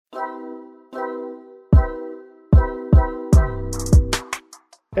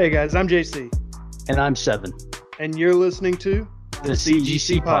Hey guys, I'm JC, And I'm Seven, and you're listening to the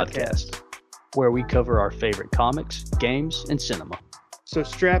CGC podcast, where we cover our favorite comics, games, and cinema. So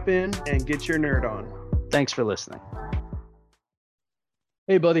strap in and get your nerd on. Thanks for listening.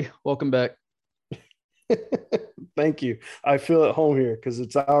 Hey, buddy, welcome back. Thank you. I feel at home here because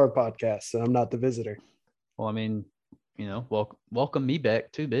it's our podcast and I'm not the visitor. Well, I mean, welcome me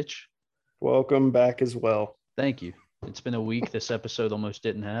back too, bitch. Welcome back as well. Thank you. It's been a week. This episode almost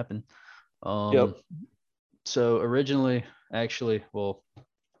didn't happen. Yep. So originally,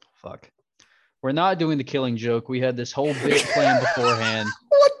 fuck. We're not doing the Killing Joke. We had this whole bit planned beforehand.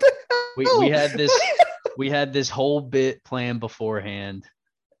 What the hell? We had this whole bit planned beforehand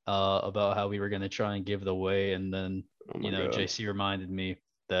about how we were going to try and give it away, and then God. JC reminded me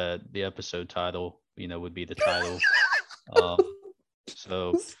that the episode title would be the title.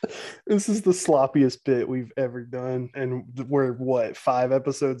 So this is the sloppiest bit we've ever done, and we're 5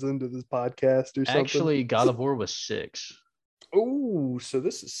 episodes into this podcast or something. Actually, God of War was 6. Oh, so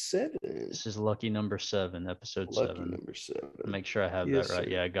this is 7. This is lucky number 7, episode Lucky 7. number 7. Make sure I have Yes, that right. sir.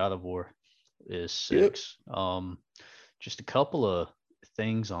 Yeah, God of War is 6. Yep. Just a couple of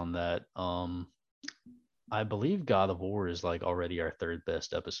things on that. I believe God of War is like already our 3rd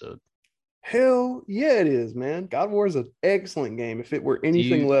best episode. Hell yeah, it is, man. God of War is an excellent game. If it were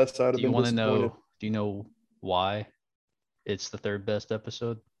anything less, I would have been disappointed. Do you know why it's the 3rd best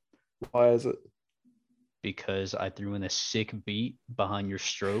episode? Why is it? Because I threw in a sick beat behind your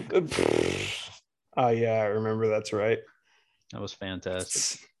stroke. Oh yeah, I remember. That's right. That was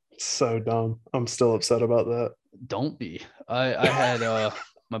fantastic. It's so dumb. I'm still upset about that. Don't be. I had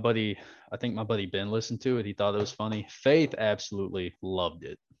my buddy, I think my buddy Ben listened to it. He thought it was funny. Faith absolutely loved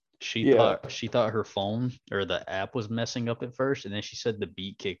it. She thought her phone or the app was messing up at first, and then she said the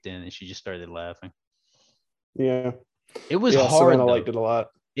beat kicked in and she just started laughing. Yeah. It was hard. I liked it a lot.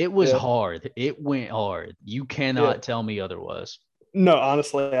 It was hard. It went hard. You cannot tell me otherwise. No,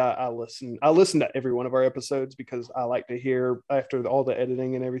 honestly, I listen to every one of our episodes because I like to hear after all the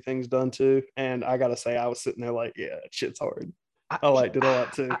editing and everything's done too. And I gotta say, I was sitting there like, yeah, shit's hard. I liked it a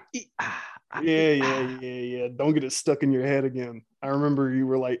lot too. Yeah. Don't get it stuck in your head again. I remember you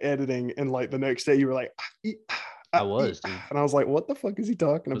were like editing, and like the next day you were like, I was, dude. And I was like, what the fuck is he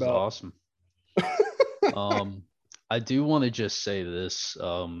talking about? It was awesome. I do want to just say this,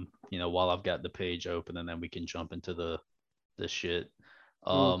 while I've got the page open, and then we can jump into the shit.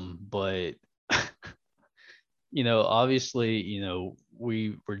 But obviously,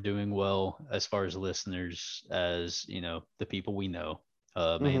 we were doing well as far as listeners, as the people we know,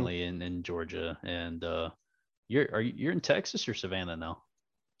 mainly in Georgia. And you're in Texas or Savannah now?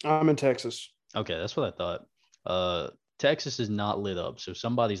 I'm in Texas. Okay, that's what I thought. Texas is not lit up, so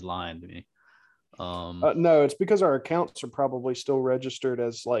somebody's lying to me. No, it's because our accounts are probably still registered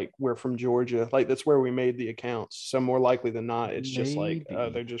as like we're from Georgia. Like that's where we made the accounts. So more likely than not, it's just like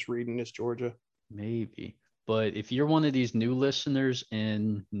they're just reading as Georgia. Maybe. But if you're one of these new listeners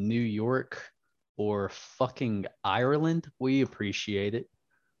in New York or fucking Ireland, we appreciate it.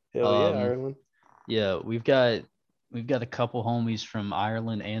 Hell yeah, Ireland. Yeah, we've got a couple homies from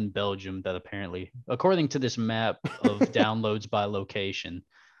Ireland and Belgium that apparently, according to this map of downloads by location,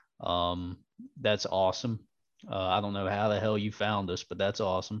 that's awesome. I don't know how the hell you found us, but that's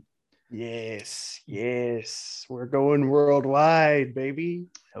awesome. Yes. We're going worldwide, baby.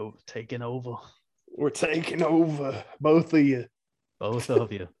 Oh, taking over. We're taking over. Both of you.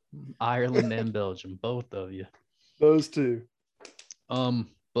 Ireland and Belgium, both of you. Those two.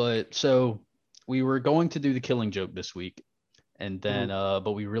 But so we were going to do the Killing Joke this week, and then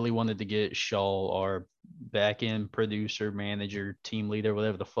but we really wanted to get Shaw, our back-end producer, manager, team leader,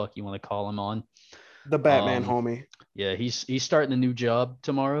 whatever the fuck you want to call him, on. The Batman homie. Yeah, he's starting a new job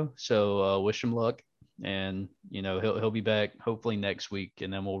tomorrow, so wish him luck. And he'll be back hopefully next week,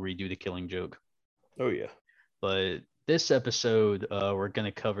 and then we'll redo the Killing Joke. Oh yeah. But this episode, we're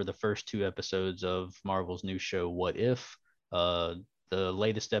gonna cover the first 2 episodes of Marvel's new show, What If. The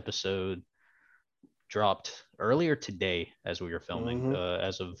latest episode dropped earlier today as we were filming,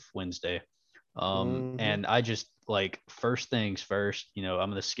 as of Wednesday. And I just like, first things first, I'm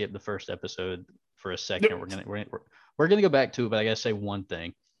gonna skip the first episode for a second. We're gonna go back to it, but I gotta say one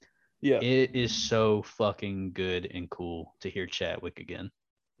thing. Yeah, it is so fucking good and cool to hear Chadwick again.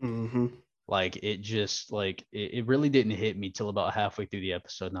 Like it just like it really didn't hit me till about halfway through the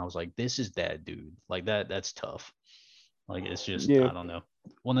episode, and I was like, this is that dude. Like that's tough. Like it's just I don't know,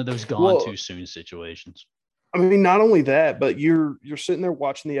 one of those gone too soon situations. I mean, not only that, but you're sitting there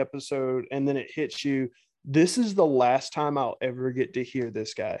watching the episode, and then it hits you. This is the last time I'll ever get to hear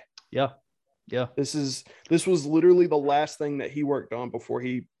this guy. Yeah. Yeah. This was literally the last thing that he worked on before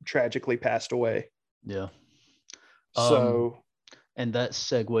he tragically passed away. Yeah. So And that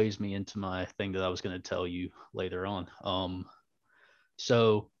segues me into my thing that I was going to tell you later on.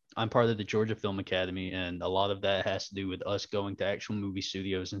 So I'm part of the Georgia Film Academy, and a lot of that has to do with us going to actual movie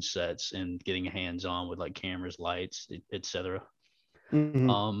studios and sets and getting hands on with like cameras, lights, etc.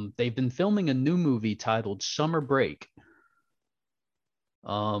 mhm. They've been filming a new movie titled Summer Break.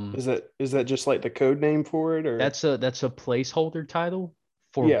 Um, Is that just like the code name for it, or that's a placeholder title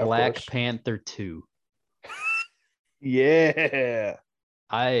for yeah, of Black course. Panther 2. Yeah.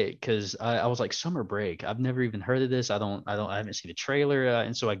 Because I was like, Summer Break, I've never even heard of this. I haven't seen the trailer.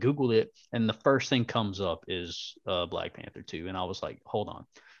 And so I Googled it, and the first thing comes up is Black Panther 2. And I was like, hold on.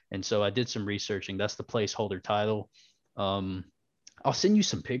 And so I did some researching. That's the placeholder title. Um, I'll send you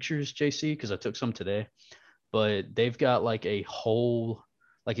some pictures, JC, because I took some today. But they've got like a whole,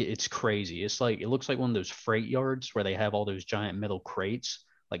 like it's crazy. It's like, it looks like one of those freight yards where they have all those giant metal crates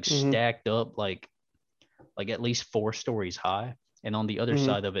like Hmm. stacked up like at least 4 stories high. And on the other Hmm.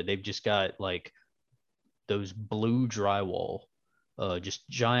 side of it, they've just got like those blue drywall, just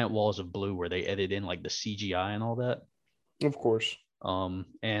giant walls of blue where they edit in like the CGI and all that. Of course.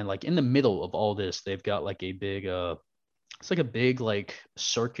 And like in the middle of all this, they've got like a big, it's like a big like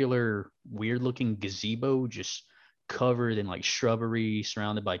circular, weird looking gazebo just covered in like shrubbery,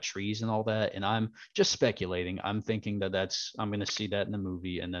 surrounded by trees and all that. And I'm just speculating. I'm thinking I'm gonna see that in the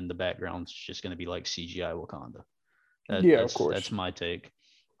movie, and then the background's just gonna be like CGI Wakanda. Yeah, of That's course. my take.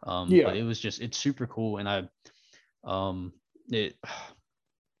 But Yeah. it's super cool, and um it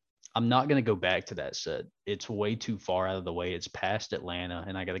I'm not gonna go back to that set. It's way too far out of the way. It's past Atlanta,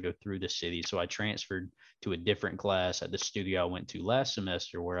 and I got to go through the city. So I transferred to a different class at the studio I went to last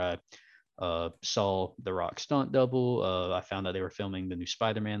semester, where I saw The Rock stunt double. I found out they were filming the new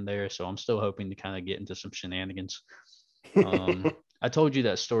Spider-Man there, so I'm still hoping to kind of get into some shenanigans. I told you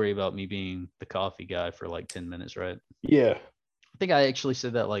that story about me being the coffee guy for like 10 minutes, right? Yeah. I think I actually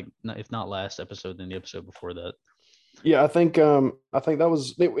said that like if not last episode, then the episode before that. Yeah, I think that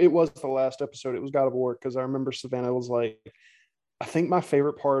was it was the last episode. It was God of War because I remember Savannah was like, I think my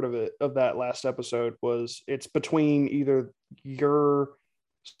favorite part of that last episode was it's between either your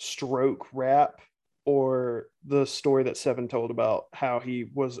stroke rap or the story that Seven told about how he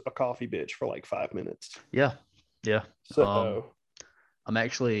was a coffee bitch for like 5 minutes. Yeah, yeah. Um, So I'm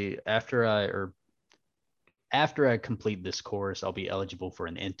actually after I complete this course, I'll be eligible for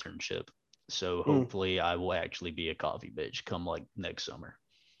an internship. So mm, hopefully, I will actually be a coffee bitch come like next summer.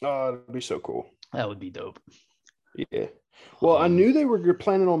 oh, it'd be so cool. That would be dope. Yeah. Well, I Um, knew they were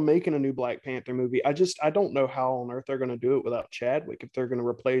planning on making a new Black Panther movie. I don't know how on earth they're going to do it without Chadwick if they're going to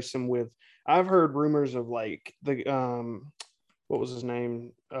replace him with. I've heard rumors of like the what was his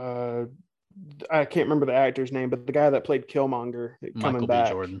name? I can't remember the actor's name, but the guy that played Killmonger coming Michael B.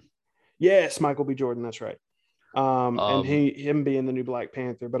 back. Jordan. Yes, Michael B. Jordan. That's right. And Um, him being the new Black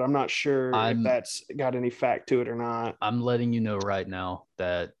Panther, but I'm not sure if I'm that's got any fact to it or not. I'm letting you know right now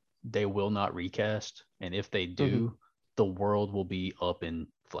that they will not recast, and if they Mhm. do, the world will be up in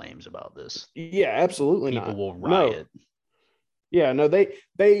flames about this. Yeah, absolutely People not. will No. riot. Yeah, no,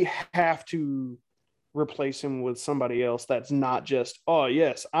 they have to replace him with somebody else that's not just, oh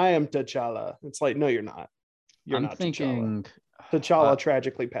yes, I am T'Challa. It's like, no, you're not. You're I'm not T'Challa. thinking, T'Challa I,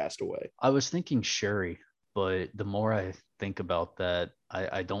 tragically passed away. I was thinking Shuri, but the more I think about that,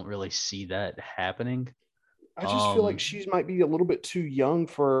 I don't really see that happening. I just feel like Um, she might be a little bit too young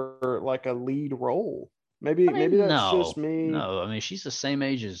for like a lead role. I Maybe mean, that's just no, me. no. I mean, she's the same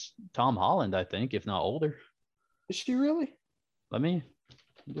age as Tom Holland, I think, if not older. Is she really? Let me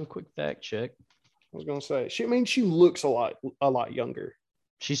do a quick fact check. I was gonna say she. I mean, she looks a lot younger.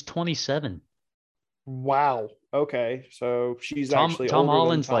 She's 27. Wow. Okay, so she's Tom actually Tom older than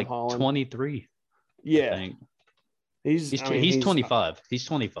Holland's Tom like Holland. 23, I Yeah, think. he's. I mean, He's he's. 25. He's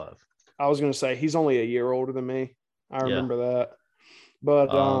 25. I was gonna say he's only a year older than me. I Yeah. remember that.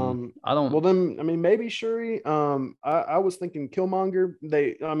 But I don't. well then I mean maybe Shuri. I was thinking Killmonger.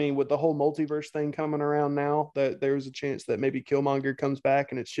 I mean with the whole multiverse thing coming around now, that there's a chance that maybe Killmonger comes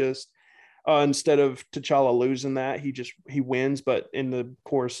back and it's just instead of T'Challa losing that, he wins. But in the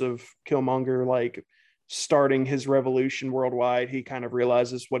course of Killmonger like starting his revolution worldwide, he kind of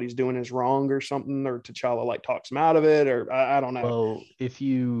realizes what he's doing is wrong or something, or T'Challa like talks him out of it, or I don't know. Well,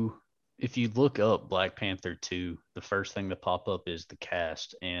 if you look up Black Panther 2, the first thing that pop up is the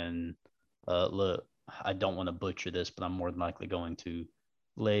cast, and look, I don't want to butcher this, but I'm more than likely going to.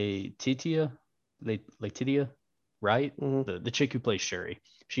 Letitia, Letitia, right? Mhm. The chick who plays Shuri.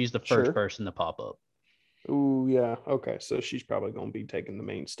 She's the first Sure. person to pop up. Ooh, yeah. Okay, so she's probably going to be taking the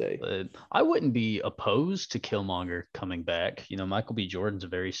mainstay. But I wouldn't be opposed to Killmonger coming back. You know, Michael B. Jordan's a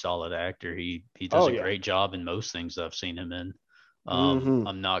very solid actor. He does Oh a yeah. great job in most things I've seen him in. Mm-hmm.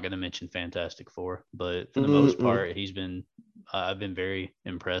 I'm not going to mention Fantastic Four, but for the most Mm-mm. part, I've been very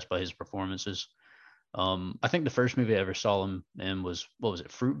impressed by his performances. I think the first movie I ever saw him in was, what was it,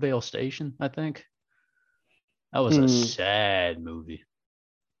 Fruitvale Station? I think that was a Hmm. sad movie.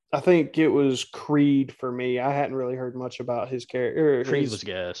 I think it was Creed for me. I hadn't really heard much about his character. Creed His was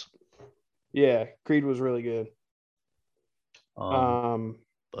gas. Yeah, Creed was really good. Um, Um,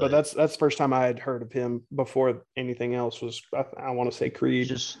 but but that's the first time I had heard of him before anything else was. I want to say Creed.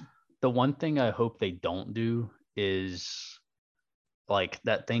 just the one thing I hope they don't do is like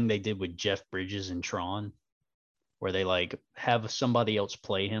that thing they did with Jeff Bridges in Tron, where they like have somebody else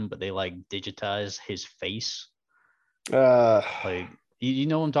play him, but they like digitize his face. Uh, Like, you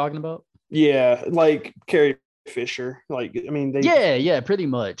know what I'm talking about? yeah, like Carrie Fisher. Like, I mean, they've Yeah, yeah, pretty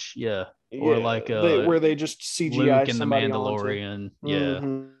much. Yeah. Or yeah, like they where they just CGI Luke and the somebody onto. Mandalorian. Yeah.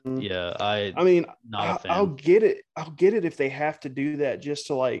 Mm-hmm. Yeah. I I mean, not a I'll fan. get it. I'll get it if they have to do that just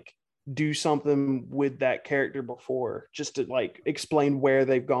to like do something with that character before, just to like explain where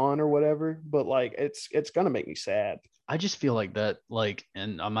they've gone or whatever. But like, it's gonna make me sad. I just feel like that, like,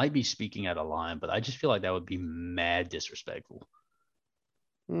 and I might be speaking out of line, but I just feel like that would be mad disrespectful.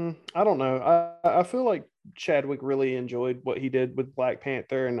 I don't know. I feel like Chadwick really enjoyed what he did with Black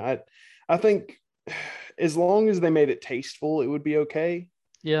Panther, and I think as long as they made it tasteful, it would be okay.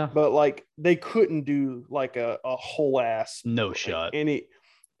 Yeah. But like they couldn't do like a whole ass No like shot.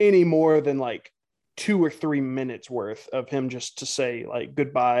 any more than like 2 or 3 minutes worth of him just to say like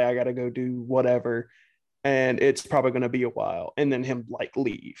goodbye. I gotta go do whatever, and it's probably gonna be a while, and then him like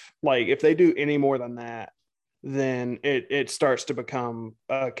leave. Like if they do any more than that, then it starts to become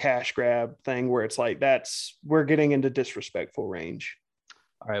a cash grab thing where it's like that's we're getting into disrespectful range.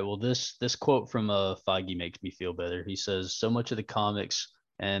 All right. Well, this quote from Feige makes me feel better. He says, "So much of the comics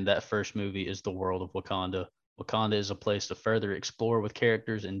and that first movie is the world of Wakanda. Wakanda is a place to further explore with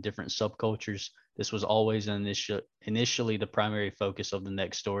characters and different subcultures. This was always initially the primary focus of the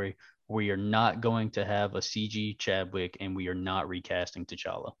next story. We are not going to have a CG Chadwick, and we are not recasting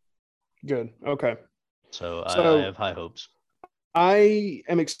T'Challa. Good. Okay. So I So have high hopes. I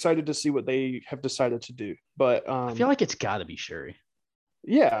am excited to see what they have decided to do. But I feel like it's got to be Shuri.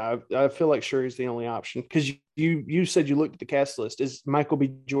 yeah, I feel like Shuri's the only option because you said you looked at the cast list. Is Michael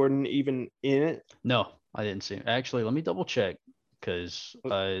B. Jordan even in it? No, I didn't see. Actually, let me double check because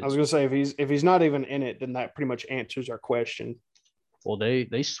I was gonna say if he's not even in it, then that pretty much answers our question. well,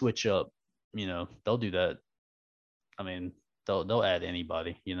 they switch up. You know, they'll do that. I mean, they'll add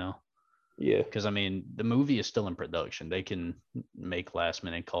anybody. You know, Yeah. because I mean, the movie is still in production. They can make last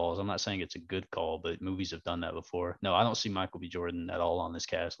minute calls. I'm not saying it's a good call, but movies have done that before. No, I don't see Michael B. Jordan at all on this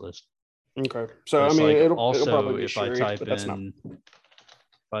cast list. Okay. So But I it's mean, like it'll probably also be Shuri, but that's not.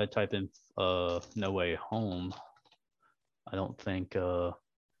 if I type in No Way Home, I don't think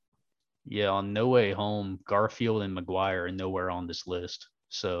yeah, on No Way Home, Garfield and Maguire are nowhere on this list.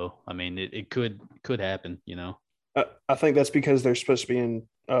 So I mean, it could happen, you know. I think that's because they're supposed to be in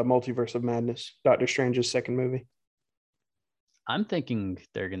Multiverse of Madness, Doctor Strange's second movie. I'm thinking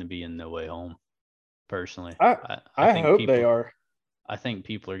they're going to be in No Way Home. Personally, I I I think hope they are.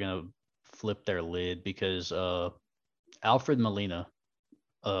 people are going to flip their lid because Alfred Molina,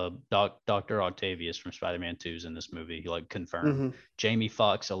 Doctor Octavius from Spider-Man 2 is in this movie. He like confirmed. Mm-hmm. Jamie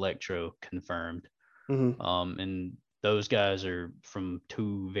Foxx Electro confirmed. Mm-hmm. And those guys are from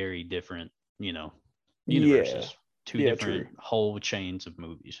two very different, you know, Yeah. universes, two Yeah. True. different whole chains of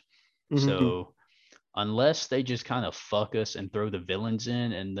movies. Mm-hmm. So unless they just kind of fuck us and throw the villains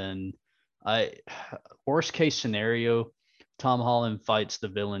in, and then I, worst case scenario, Tom Holland fights the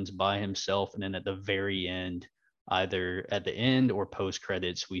villains by himself, and then at the very end, either at the end or post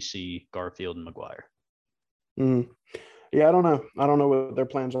credits, we see Garfield and Maguire. Mm-hmm. Yeah. I don't know. I don't know what their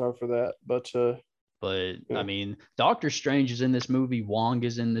plans are for that, but But I yeah. mean, Doctor Strange is in this movie. Wong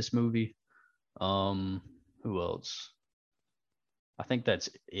is in this movie. Um, who else? I think that's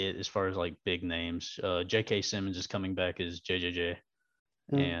it as far as like big names. J.K. Simmons is coming back as JJJ,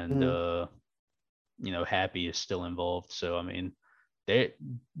 and Mm-hmm. you know, Happy is still involved. So I mean, they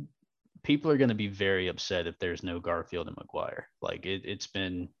people are going to be very upset if there's no Garfield and Maguire. Like it's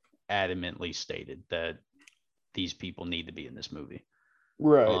been adamantly stated that these people need to be in this movie.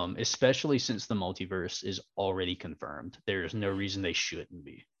 Right. Especially since the multiverse is already confirmed. There's no reason they shouldn't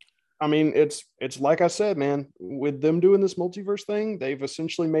be. I mean, it's like I said, man. With them doing this multiverse thing, they've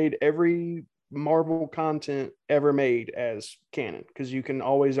essentially made every Marvel content ever made as canon. Because you can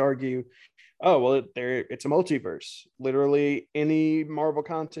always argue, Oh well, it's a multiverse. Literally, any Marvel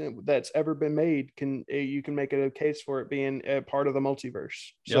content that's ever been made you can make a case for it being a part of the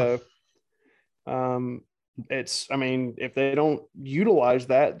multiverse. Yeah. So, it's I mean, if they don't utilize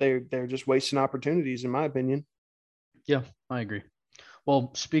that, they're just wasting opportunities, in my opinion. Yeah, I agree.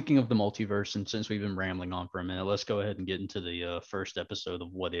 Well, speaking of the multiverse, and since we've been rambling on for a minute, let's go ahead and get into the first episode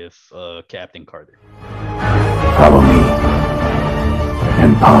of What If, Captain Carter. Follow me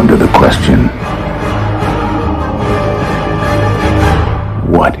and ponder the question,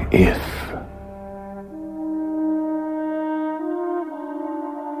 what if?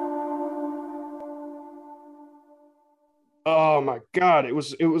 Oh my god, it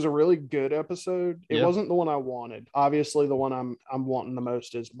was a really good episode. It Yeah. wasn't the one I wanted. Obviously, the one I'm wanting the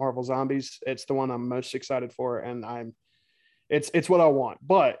most is Marvel Zombies. It's the one I'm most excited for, and it's what I want.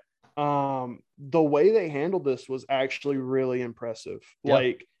 But the way they handled this was actually really impressive. Yeah.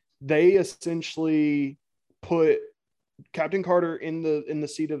 Like they essentially put Captain Carter in the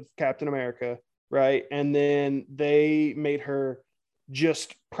seat of Captain America, right? And then they made her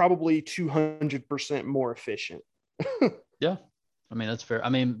just probably 200% more efficient. Yeah. I mean, that's fair. I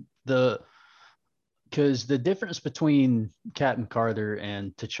mean, because the difference between Captain Carter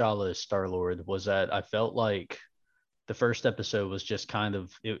and T'Challa as Star-Lord was that I felt like the first episode was just kind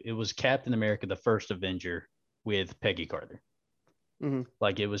of it was Captain America, the first Avenger, with Peggy Carter. Mm-hmm.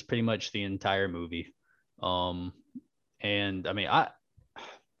 Like it was pretty much the entire movie. Um, and I mean,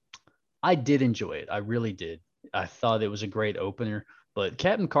 I did enjoy it. I really did. I thought it was a great opener. But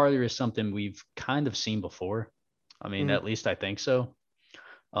Captain Carter is something we've kind of seen before. I mean, Mm-hmm. at least I think so.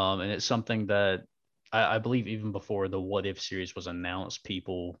 And it's something that I believe even before the What If series was announced,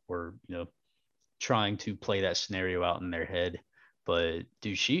 people were, trying to play that scenario out in their head. But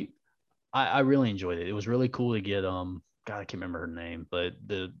dude, I really enjoyed it. It was really cool to get God, I can't remember her name, but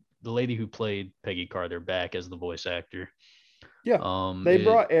the lady who played Peggy Carter back as the voice actor. Yeah, they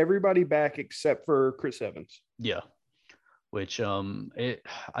brought everybody back except for Chris Evans. Yeah, which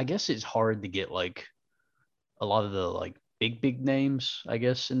I guess it's hard to get like a lot of the like big names, I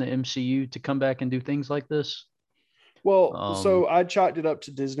guess, in the MCU to come back and do things like this. Well, so I chalked it up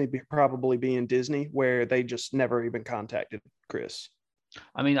to Disney probably being Disney, where they just never even contacted Chris.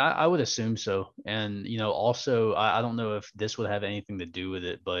 I mean, I would assume so. And, also, I don't know if this would have anything to do with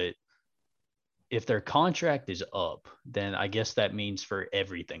it, but if their contract is up, then I guess that means for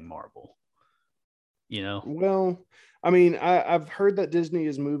everything Marvel, Well, I mean, I've heard that Disney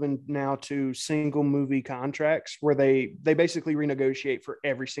is moving now to single movie contracts where they basically renegotiate for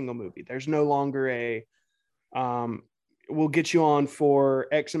every single movie. There's no longer a we'll get you on for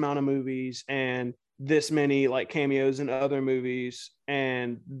X amount of movies and this many like cameos in other movies,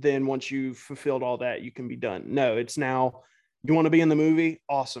 and then once you've fulfilled all that, you can be done. No, it's now you want to be in the movie?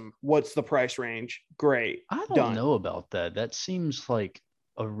 Awesome. What's the price range? Great. I don't Done. know about that. That seems like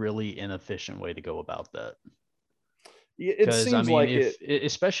a really inefficient way to go about that. It Because I seems mean, like if it.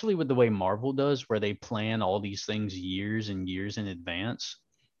 especially with the way Marvel does, where they plan all these things years and years in advance.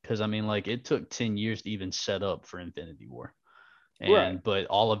 Because I mean, like it took 10 years to even set up for Infinity War, Right. but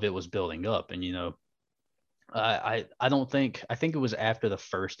all of it was building up, and I don't think I think it was after the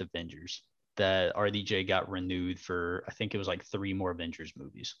first Avengers that RDJ got renewed for I think it was like three more Avengers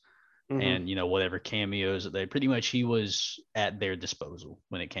movies, Mm-hmm. and whatever cameos that they pretty much he was at their disposal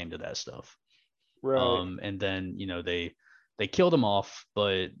when it came to that stuff. Right. And then they killed him off,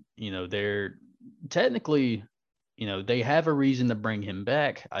 but they're technically they have a reason to bring him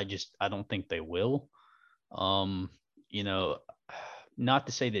back. I don't think they will. Um, you know, not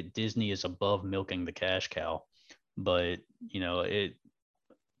to say that Disney is above milking the cash cow, but it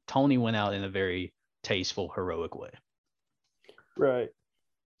Tony went out in a very tasteful, heroic way. Right.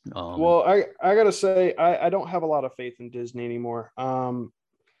 Um, Well, I gotta say, I don't have a lot of faith in Disney anymore.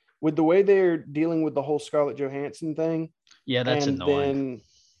 With the way they're dealing with the whole Scarlett Johansson thing, yeah, that's and annoying. then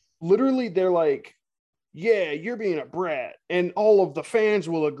literally they're like, "Yeah, you're being a brat," and all of the fans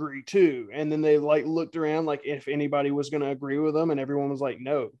will agree too. And then they like looked around like if anybody was going to agree with them, and everyone was like,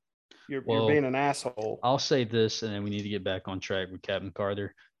 "No, you're Well, being an asshole." I'll say this, and then we need to get back on track with Captain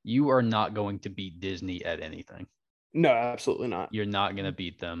Carter. You are not going to beat Disney at anything. No, absolutely not. You're not going to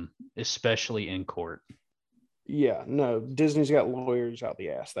beat them, especially in court. Yeah, no, Disney's got lawyers out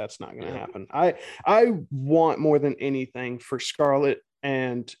the ass. That's not going to Yeah. happen. I want more than anything for Scarlett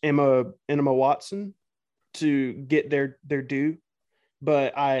and Emma Watson to get their due,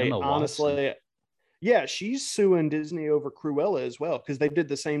 but I Emma Watson. honestly, yeah, she's suing Disney over Cruella as well because they did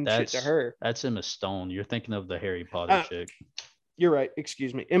the same shit to That's her. that's Emma Stone. You're thinking of the Harry Potter Uh, chick. you're right.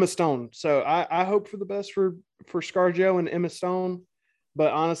 Excuse me, Emma Stone. So I hope for the best for ScarJo and Emma Stone.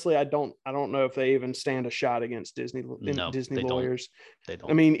 But honestly, I don't know if they even stand a shot against Disney they lawyers. They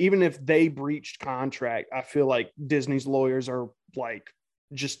don't. I mean, even if they breached contract, I feel like Disney's lawyers are like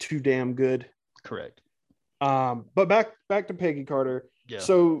just too damn good. Correct. But back to Peggy Carter. Yeah.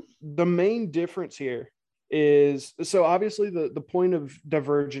 So the main difference here is, so obviously the point of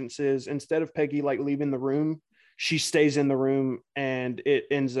divergence is, instead of Peggy like leaving the room, she stays in the room, and it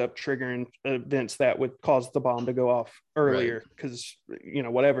ends up triggering events that would cause the bomb to go off earlier, because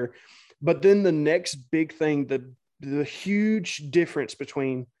whatever. But then the next big thing, the huge difference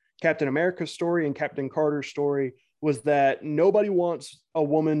between Captain America's story and Captain Carter's story, was that nobody wants a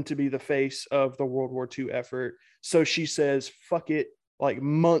woman to be the face of the World War II effort. So she says, fuck it, like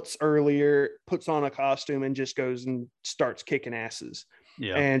months earlier, puts on a costume and just goes and starts kicking asses.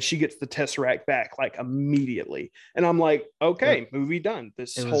 Yeah. And she gets the Tesseract back like immediately. And I'm like, okay, movie done.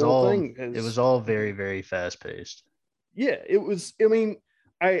 This whole thing it was all very, very fast paced. Yeah, it was. I mean,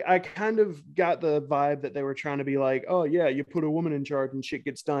 I kind of got the vibe that they were trying to be like, oh yeah, you put a woman in charge and shit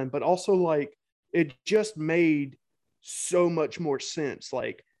gets done. But also, like, it just made so much more sense.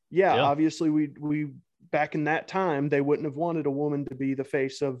 Like, yeah. Obviously we back in that time, they wouldn't have wanted a woman to be the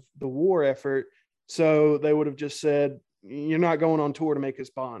face of the war effort. So they would have just said, you're not going on tour to make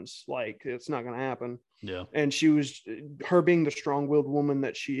us bonds. Like, it's not going to happen. Yeah. And her being the strong-willed woman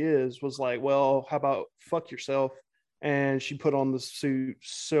that she is, was like, well, how about fuck yourself? And she put on the suit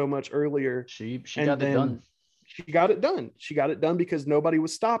so much earlier. She got it done. She got it done. She got it done because nobody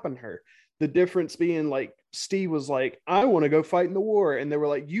was stopping her. The difference being, like, Steve was like, I want to go fight in the war. And they were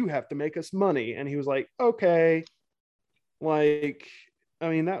like, you have to make us money. And he was like, okay. Like, I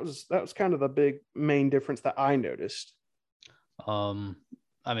mean, that was kind of the big main difference that I noticed. I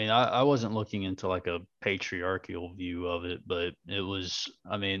mean, I wasn't looking into like a patriarchal view of it, but it was,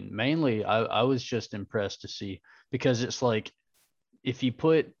 I mean, mainly I was just impressed to see, because it's like, if you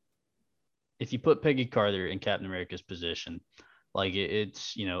put Peggy Carter in Captain America's position, like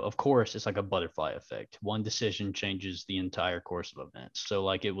it's, of course it's like a butterfly effect. One decision changes the entire course of events. So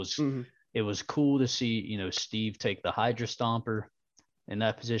like it was cool to see, Steve take the Hydra Stomper in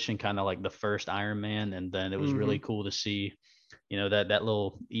that position, kind of like the first Iron Man. And then it was really cool to see, that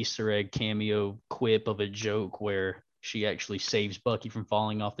little Easter egg cameo quip of a joke where she actually saves Bucky from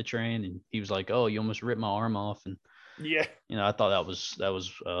falling off the train, and he was like, oh, you almost ripped my arm off. And yeah, I thought that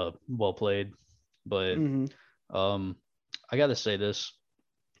was well played. But I gotta say this,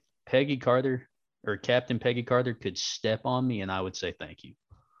 Peggy Carter, or Captain Peggy Carter, could step on me and I would say thank you.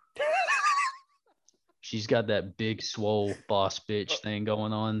 She's got that big swole boss bitch thing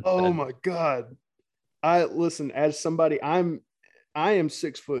going on. Oh my God. Listen, as somebody, I am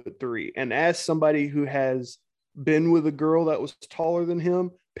 6'3", and as somebody who has been with a girl that was taller than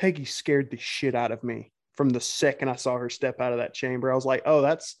him, Peggy scared the shit out of me from the second I saw her step out of that chamber. I was like, oh,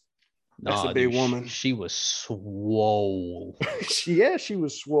 that's a big woman. She was swole. Yeah, she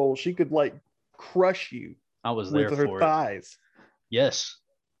was swole. She could like crush you. I was there with for her thighs. Yes.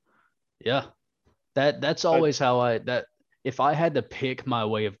 Yeah. That's always that if I had to pick my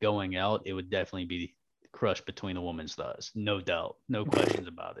way of going out, it would definitely be crushed between a woman's thighs. No doubt. No questions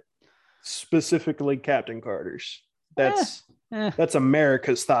about it. Specifically Captain Carter's. That's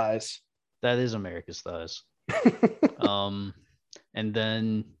America's thighs. That is America's thighs. And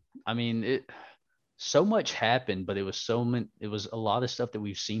then, I mean, so much happened, but it was a lot of stuff that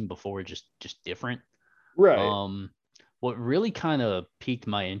we've seen before, just different. Right. What really kind of piqued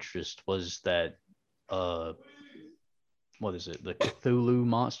my interest was that what is it? The Cthulhu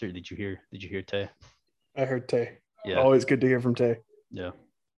monster. Did you hear Tay? I heard Tay. Yeah. Always good to hear from Tay. Yeah.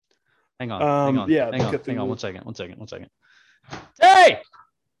 Hang on. Yeah. Hang on. One second. Hey!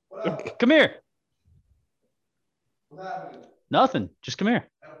 Come here. What's happening? Nothing. Just come here.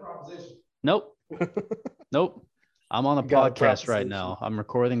 I have a proposition. Nope. I'm on a podcast right now. I'm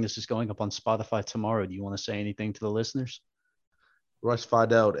recording. This is going up on Spotify tomorrow. Do you want to say anything to the listeners? Rush Phi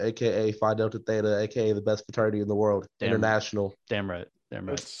Delta, a.k.a. Phi Delta Theta, a.k.a. the best fraternity in the world. International. Damn right. All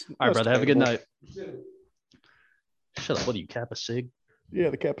right, brother. Have a good night. Shut up. What are you, Kappa Sig? Yeah,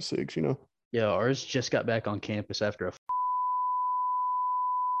 the Kappa Sigs, Yeah, ours just got back on campus after a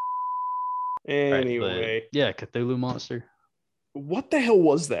Anyway. Right, yeah, Cthulhu monster. What the hell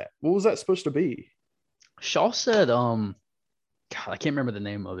was that? What was that supposed to be? Shaw said, God, I can't remember the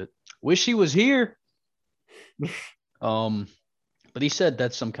name of it. Wish he was here. But he said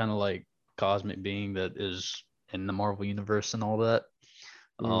that's some kind of like cosmic being that is in the Marvel universe and all that.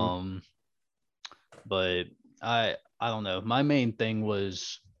 But I don't know. My main thing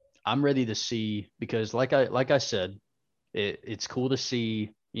was I'm ready to see, because like I said, it's cool to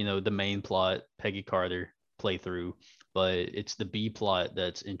see, the main plot, Peggy Carter, play through. but it's the B plot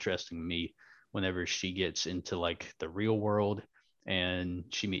that's interesting to me whenever she gets into like the real world and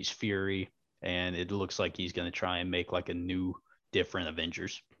she meets Fury, and it looks like he's going to try and make like a new, different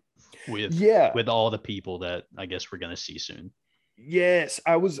Avengers with Yeah. with all the people that I guess we're going to see soon. Yes,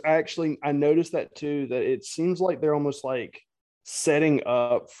 I noticed that too, that it seems like they're almost like setting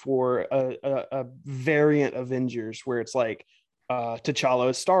up for a variant Avengers where it's like T'Challa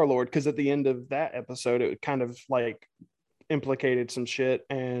is Star-Lord, because at the end of that episode it kind of like implicated some shit,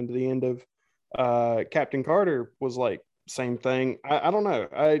 and the end of Captain Carter was like same thing. I don't know.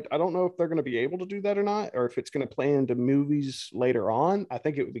 I don't know if they're going to be able to do that or not, or if it's going to play into movies later on. I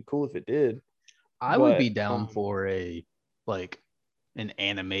think it would be cool if it did. I would But be down for a like an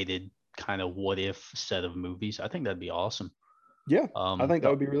animated kind of what if set of movies. I think that'd be awesome. yeah, I think that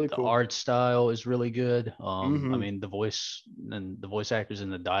would be really The cool. art style is really good. I Mhm. mean, the voice and the voice actors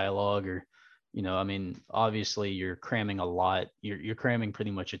and the dialogue are, I mean, obviously you're cramming a lot. You're cramming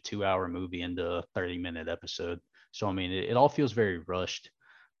pretty much a 2-hour movie into a 30-minute episode. So I mean, it all feels very rushed,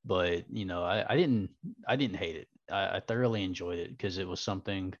 but I didn't hate it. I thoroughly enjoyed it because it was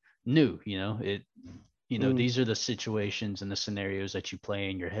something new. These are the situations and the scenarios that you play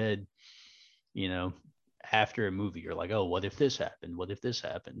in your head. You know, after a movie, you're like, oh, what if this happened? What if this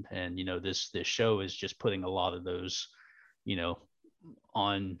happened? And this show is just putting a lot of those, you know,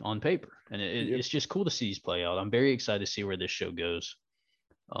 on paper, and Yep. it's just cool to see these play out. I'm very excited to see where this show goes.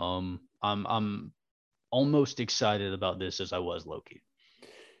 I'm almost excited about this as I was Loki.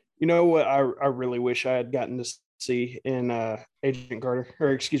 You know what I really wish I had gotten to see in Agent Carter,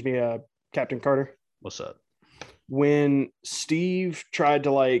 or excuse me, Captain Carter, What's up? when Steve tried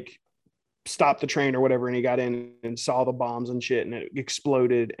to like stop the train or whatever, and he got in and saw the bombs and shit, and it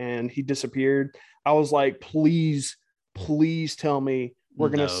exploded and he disappeared. I was like, please, please tell me we're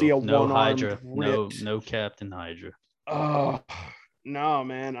gonna see a No one-armed Hydra, ripped. no Captain Hydra. Oh no,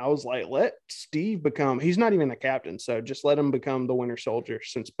 man. I was like, let Steve become, he's not even a captain, so just let him become the Winter Soldier,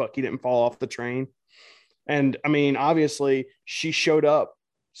 since Bucky didn't fall off the train. And I mean, obviously, she showed up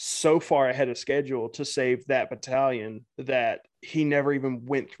so far ahead of schedule to save that battalion that he never even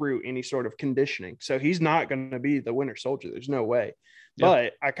went through any sort of conditioning. So he's not going to be the Winter Soldier. There's no way. Yeah.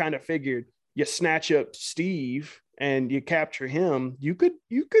 But I kind of figured you snatch up Steve and you capture him, you could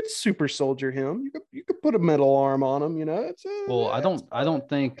super soldier him. You could put a metal arm on him. Well, I don't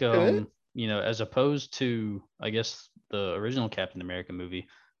think good. as opposed to I guess the original Captain America movie,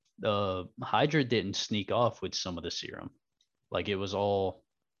 Hydra didn't sneak off with some of the serum. Like it was all,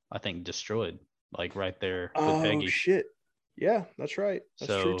 I think, destroyed. Like right there with Oh Peggy. shit. Yeah, that's right.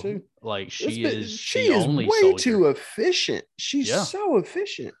 That's true So too. like she is She the is only way soldier. too efficient. She's Yeah. so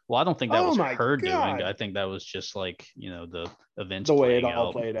efficient. Well, I don't think that Oh was my her doing. god. I think that was just like the events The way it playing all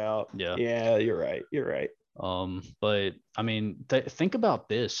out. played out. Yeah. Yeah, you're right. You're right. But I mean, think about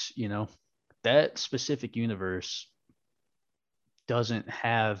this. That specific universe doesn't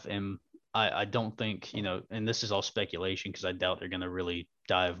have, and I don't think and this is all speculation because I doubt they're gonna really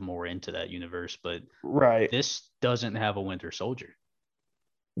dive more into that universe. But Right. this doesn't have a Winter Soldier.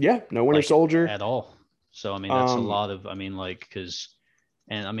 Yeah, no Winter Like Soldier. at all. So I mean, that's a Um, lot of. I mean, like because.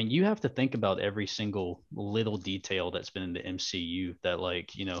 And I mean, you have to think about every single little detail that's been in the MCU that,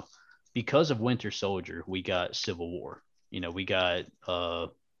 like, because of Winter Soldier, we got Civil War. We got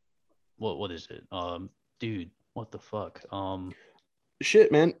what is it? Dude, what the fuck?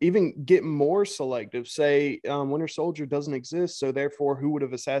 Shit, man. Even get more selective. Say Winter Soldier doesn't exist, so therefore, who would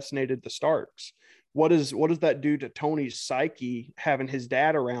have assassinated the Starks? What does that do to Tony's psyche having his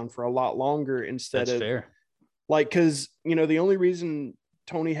dad around for a lot longer instead That's of fair. like, because the only reason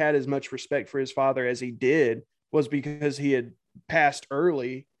Tony had as much respect for his father as he did was because he had passed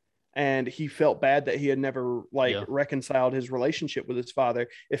early, and he felt bad that he had never like Yeah. reconciled his relationship with his father.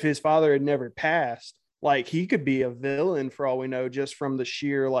 If his father had never passed, like he could be a villain for all we know, just from the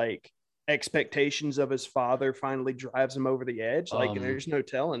sheer like expectations of his father finally drives him over the edge. Like there's no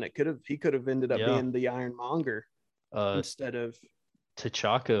telling. He could have ended up Yeah. being the Ironmonger instead of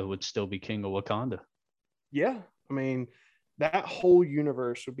T'Chaka would still be king of Wakanda. yeah. I mean, that whole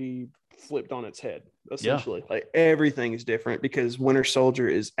universe would be flipped on its head, essentially. Yeah. Like everything is different because Winter Soldier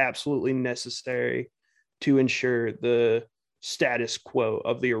is absolutely necessary to ensure the status quo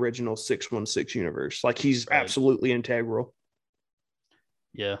of the original 616 universe. Like he's Right. absolutely integral.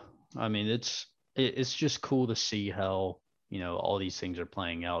 Yeah. I mean, it's just cool to see how, all these things are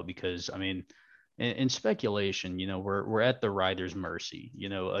playing out because, I mean, in speculation, we're at the writer's mercy.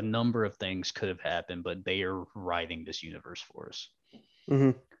 A number of things could have happened, but they are writing this universe for us.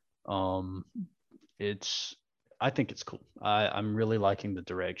 Mm-hmm. I think it's cool. I'm really liking the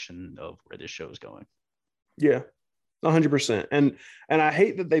direction of where this show is going. Yeah. 100%. And I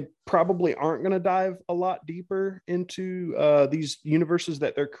hate that they probably aren't going to dive a lot deeper into these universes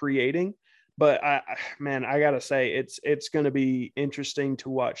that they're creating. But man, I gotta say, it's going to be interesting to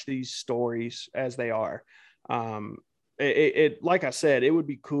watch these stories as they are. Um, like I said, it would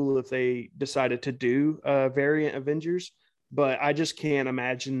be cool if they decided to do variant Avengers, but I just can't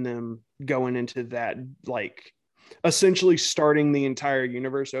imagine them going into that, like essentially starting the entire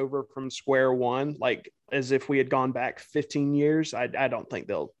universe over from square one, like as if we had gone back 15 years. I don't think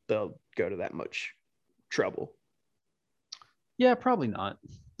they'll go to that much trouble. Yeah, probably not.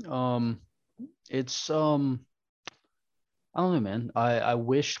 It's I don't know, man. I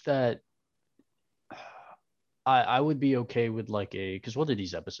wish that I would be okay with like a, because what are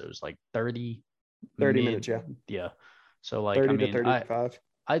these episodes, like 30 minutes, yeah. Yeah. So like 30 I to mean 35.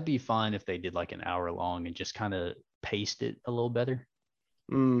 I'd be fine if they did like an hour long and just kind of paced it a little better.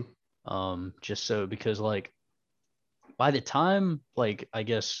 Mm. Just so, because like by the time, like, I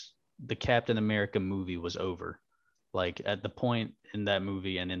guess the Captain America movie was over, like at the point in that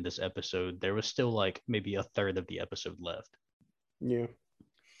movie and in this episode, there was still like maybe a third of the episode left. Yeah.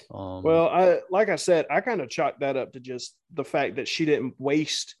 Um, Well, like I said, I kind of chalked that up to just the fact that she didn't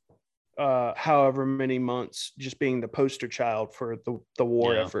waste however many months just being the poster child for the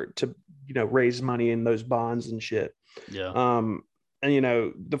war Yeah. effort to, raise money in those bonds and shit. yeah.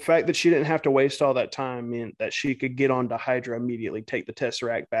 And the fact that she didn't have to waste all that time meant that she could get onto Hydra immediately, take the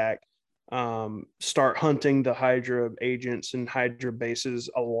Tesseract back, start hunting the Hydra agents and Hydra bases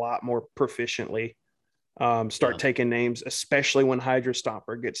a lot more proficiently. Start taking names, especially when Hydra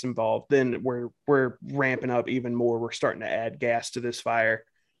Stomper gets involved. Then we're ramping up even more. We're starting to add gas to this fire.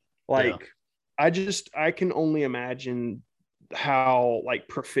 Like, I can only imagine how like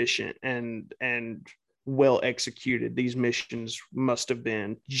proficient and well executed these missions must have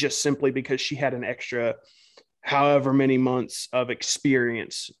been, just simply because she had an extra however many months of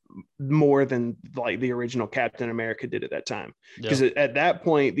experience more than like the original Captain America did at that time. Because at that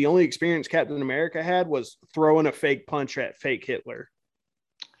point, the only experience Captain America had was throwing a fake punch at fake Hitler.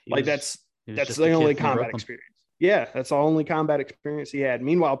 That's the only combat experience. Yeah, that's the only combat experience he had.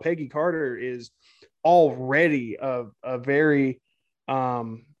 Meanwhile, Peggy Carter is already a very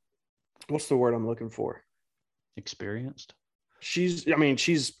what's the word I'm looking for? Experienced. She's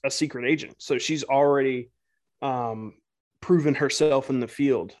a secret agent, so she's already proven herself in the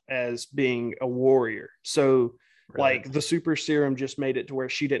field as being a warrior. So like the super serum just made it to where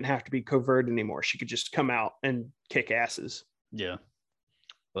she didn't have to be covert anymore. She could just come out and kick asses. Yeah.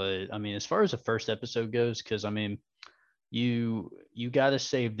 But I mean, as far as the first episode goes, because I mean, you got to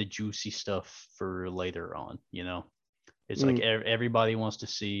save the juicy stuff for later on. It's like everybody wants to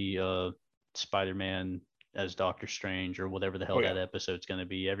see Spider-Man as Doctor Strange or whatever the hell that episode's going to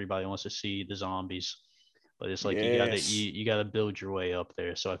be. Everybody wants to see the zombies, but it's like you gotta build your way up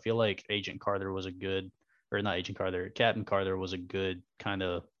there. So I feel like Captain Carter was a good kind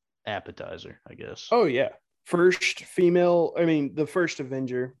of appetizer, I guess. Oh yeah. First female, the first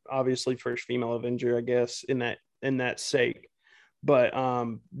Avenger, obviously first female Avenger, I guess, in that sake. But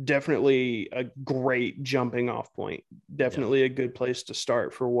definitely a great jumping off point. Definitely a good place to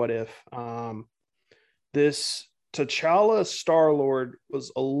start for What If. This T'Challa Star-Lord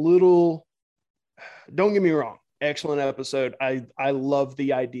was a little, don't get me wrong, excellent episode. I love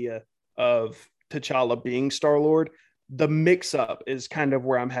the idea of T'Challa being Star-Lord. The mix-up is kind of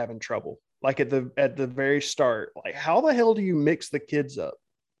where I'm having trouble. Like at the very start, like how the hell do you mix the kids up?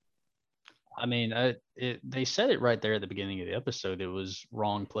 I mean, they said it right there at the beginning of the episode. It was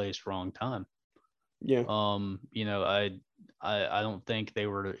wrong place, wrong time. Yeah. I don't think they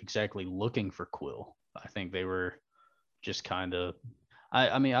were exactly looking for Quill. I think they were just kind of.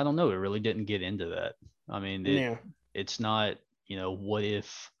 I mean, I don't know. It really didn't get into that. I mean, it's not. What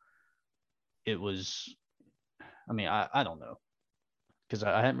if it was? I mean, I don't know, because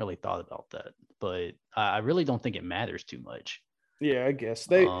I hadn't really thought about that, but I really don't think it matters too much. Yeah, I guess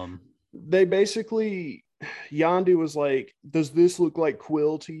they basically, Yondu was like, does this look like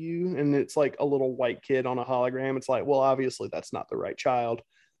Quill to you? And it's like a little white kid on a hologram. It's like, well, obviously that's not the right child,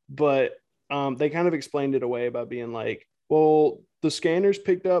 but they kind of explained it away by being like, well, the scanners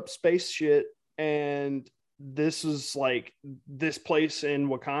picked up space shit, and this is like, this place in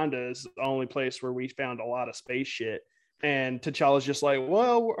Wakanda is the only place where we found a lot of space shit. And T'Challa's just like,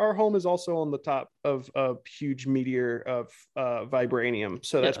 well, our home is also on the top of a huge meteor of vibranium.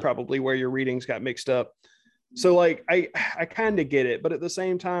 So that's probably where your readings got mixed up. So like, I kind of get it. But at the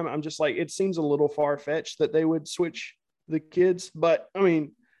same time, I'm just like, it seems a little far-fetched that they would switch the kids. But I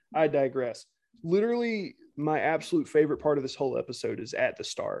mean, I digress. literally my absolute favorite part of this whole episode is at the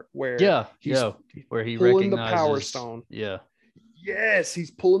start where Yeah, he's where he pulling the recognizes power stone. Yeah. Yes,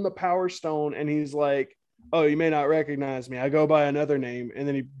 he's pulling the power stone and he's like, "Oh, you may not recognize me. I go by another name." And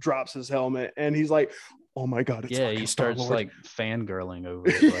then he drops his helmet and he's like, "Oh my god, it's Yeah, he fucking starts Star-Lord." like fangirling over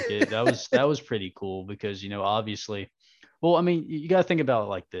it. Like that was pretty cool because, obviously, well, I mean, you got to think about it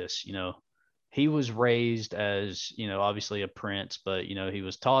like this, he was raised as, obviously a prince, but, he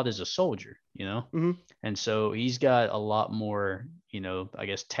was taught as a soldier, Mhm. and so he's got a lot more, I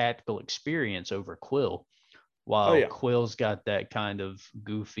guess, tactical experience over Quill, Oh while yeah. Quill's got that kind of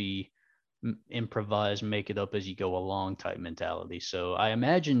goofy, improvise, make it up as you go along type mentality. So I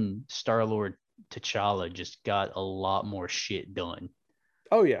imagine Star-Lord T'Challa just got a lot more shit done.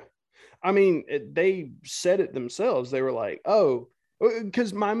 Oh yeah. I mean, they said it themselves. They were like, "Oh,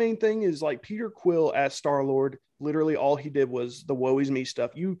 because my main thing is like Peter Quill as Star Lord. Literally, all he did was the woe is me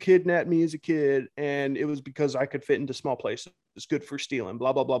stuff. You kidnapped me as a kid, and it was because I could fit into small places. It's good for stealing.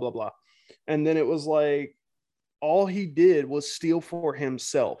 Blah blah blah blah blah." And then it was like all he did was steal for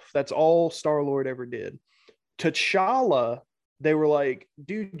himself. That's all Star Lord ever did. T'Challa, they were like,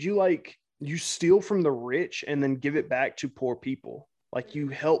 "Dude, you steal from the rich and then give it back to poor people. Like you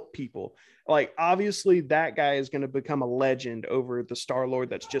help people." Like obviously that guy is going to become a legend over the Star Lord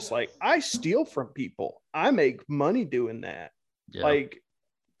that's just like, "I steal from people. I make money doing that." Yeah. Like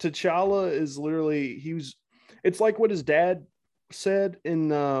T'Challa is literally it's like what his dad said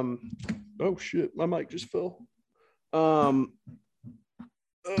in oh shit, my mic just fell. Oh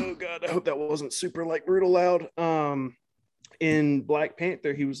god, I hope that wasn't super like brutal loud. In Black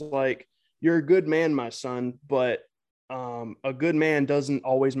Panther, he was like, "You're a good man, my son, but a good man doesn't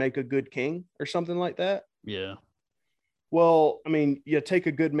always make a good king," or something like that. Yeah. Well, I mean, you take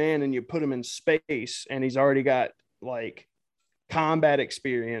a good man and you put him in space, and he's already got like combat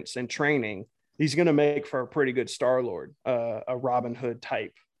experience and training. He's going to make for a pretty good Star Lord, a Robin Hood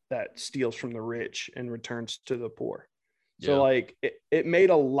type that steals from the rich and returns to the poor. So Yeah. like it made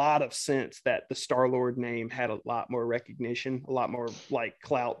a lot of sense that the Star-Lord name had a lot more recognition, a lot more like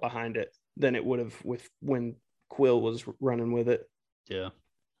clout behind it than it would have with when Quill was running with it. Yeah.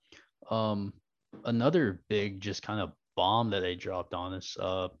 Another big just kind of bomb that they dropped on us.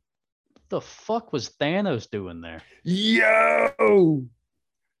 What the fuck was Thanos doing there? Yo.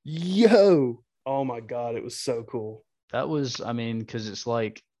 Oh my god, it was so cool. That was, I mean, because it's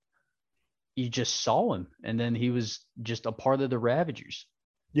like you just saw him and then he was just a part of the Ravagers.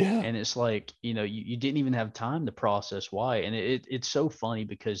 Yeah. And it's like, you didn't even have time to process why. And it's so funny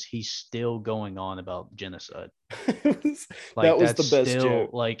because he's still going on about genocide. Like that was that's the best still joke.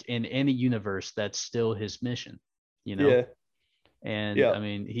 like in any universe, that's still his mission, Yeah. And Yeah. I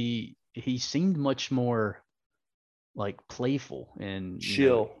mean, he seemed much more like playful and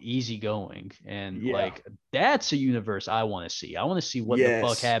Chill. easygoing, and Yeah. like that's a universe I want to see. I want to see what the fuck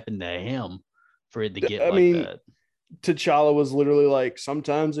Yes. happened to him for it to get I like mean, that. T'Challa was literally like,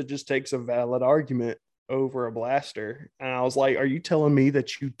 sometimes it just takes a valid argument over a blaster. And I was like, are you telling me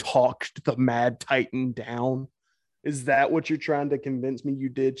that you talked the Mad Titan down? Is that what you're trying to convince me you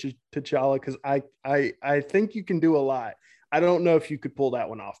did, T'Challa? Because I think you can do a lot. I don't know if you could pull that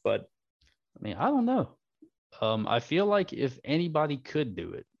one off, bud. I mean, I don't know. I feel like if anybody could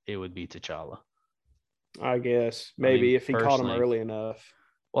do it, it would be T'Challa. I guess I mean, maybe if he caught him personally. early enough.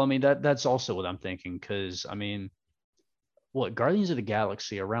 Well, I mean that's also what I'm thinking, because I mean, what Guardians of the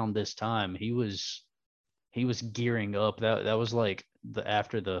Galaxy around this time, he was gearing up. That was like the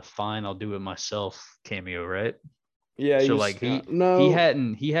after the fine I'll do it myself cameo, right? Yeah, he So was like he no.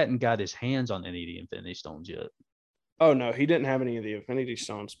 hadn't got his hands on any of the Infinity Stones yet. Oh no, he didn't have any of the Infinity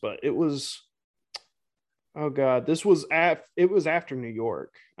Stones, but it was. Oh god, this was it was after New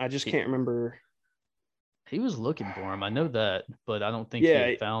York. I just He, can't remember. he was looking for him. I know that, but I don't think he Yeah,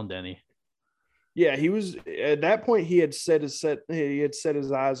 had found any. yeah, he was at that point. He had set his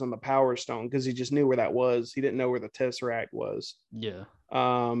eyes on the Power Stone because he just knew where that was. He didn't know where the Tesseract was. Yeah.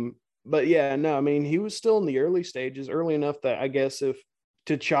 But yeah, no, I mean he was still in the early stages, early enough that I guess if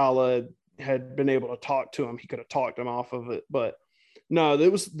T'Challa had been able to talk to him, he could have talked him off of it. But no,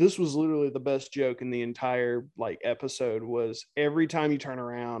 this was literally the best joke in the entire like episode. Was every time you turn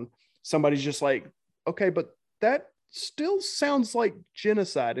around, somebody's just like, okay, but that still sounds like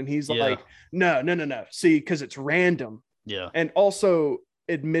genocide. And he's Yeah. like, no. See, because it's random. Yeah. And also,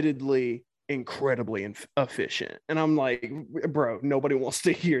 admittedly, incredibly efficient. And I'm like, bro, nobody wants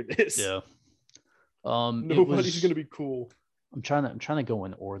to hear this. Yeah. Nobody's gonna be cool. I'm trying to go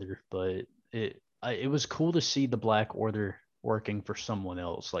in order, but it was cool to see the Black Order working for someone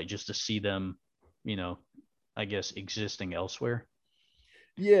else, like just to see them, I guess existing elsewhere.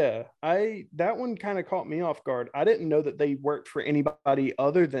 Yeah, that one kind of caught me off guard. I didn't know that they worked for anybody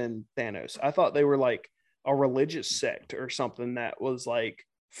other than Thanos. I thought they were like a religious sect or something that was like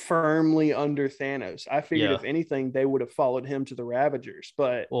firmly under Thanos. I figured Yeah. if anything, they would have followed him to the Ravagers,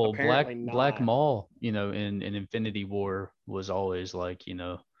 but Well, apparently Black not. Maul, in Infinity War was always like,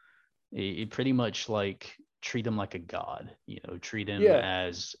 he pretty much like treat him like a god, treat him Yeah,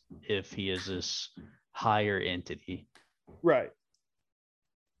 as if he is this higher entity. right.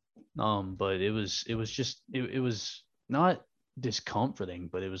 But it was not discomforting,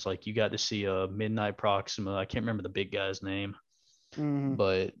 but it was like you got to see a Midnight Proxima. I can't remember the big guy's name, Mhm.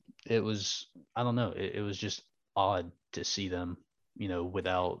 but it was, I don't know, it was just odd to see them,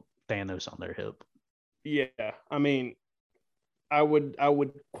 without Thanos on their hip. Yeah, I mean, I would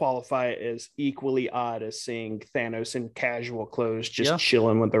qualify it as equally odd as seeing Thanos in casual clothes just Yeah.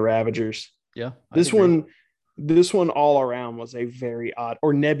 chilling with the Ravagers. Yeah, I'd This agree. one, this one all around was a very odd.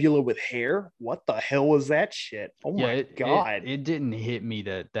 Or Nebula with hair. What the hell was that shit? Oh Yeah, my god! it didn't hit me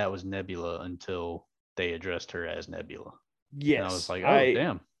that was Nebula until they addressed her as Nebula, and I was Yes, like, oh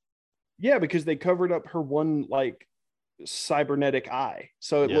damn. yeah, because they covered up her one like cybernetic eye,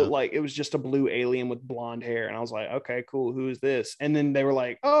 so it Yeah, looked like it was just a blue alien with blonde hair, and I was like, okay, cool. Who is this? And then they were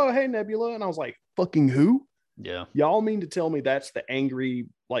like, oh, hey, Nebula, and I was like, fucking who? yeah, Y'all mean to tell me that's the angry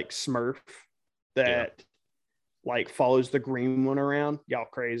like Smurf yeah. that like follows the green one around? Y'all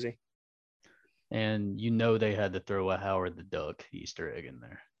crazy. And they had to throw a Howard the Duck Easter egg in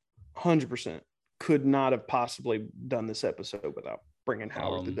there. 100% could not have possibly done this episode without bringing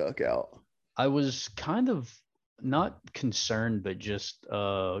Howard the Duck out. I was kind of not concerned, but just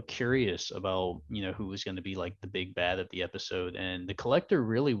curious about who was going to be like the big bad of the episode, and the Collector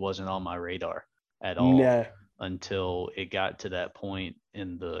really wasn't on my radar at all No. until it got to that point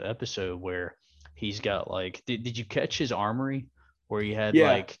in the episode where he's got like, did you catch his armory where he had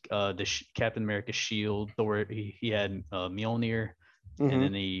Yeah. like the Captain America shield, Thor, he had Mjolnir, and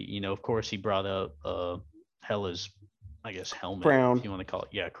then he of course he brought up Hela's, I guess, helmet, Crown. if you want to call it,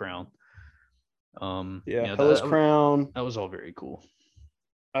 yeah, crown. Yeah, Hela's crown. That was all very cool.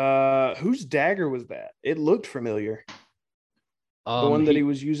 Whose dagger was that? It looked familiar. The one that he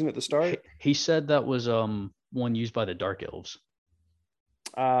was using at the start. He said that was one used by the Dark Elves.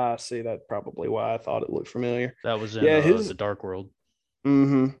 See, that's probably why I thought it looked familiar. That was in the Dark World.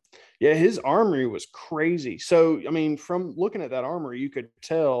 Mm-hmm. Yeah, his armory was crazy. So, I mean, from looking at that armory, you could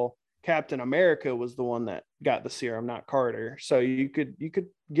tell Captain America was the one that got the serum, not Carter. So you could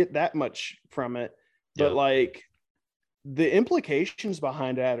get that much from it. But like the implications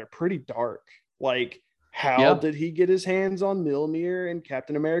behind that are pretty dark. Like, how did he get his hands on Mjolnir and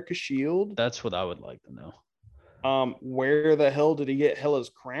Captain America's shield? That's what I would like to know. Where the hell did he get Hela's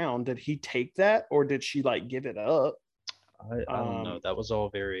crown? Did he take that, or did she like give it up? I don't know. That was all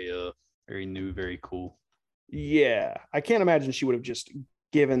very very new, very cool. Yeah, I can't imagine she would have just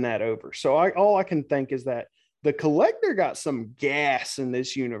given that over. So all I can think is that the Collector got some gas in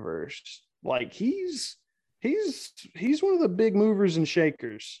this universe. Like he's one of the big movers and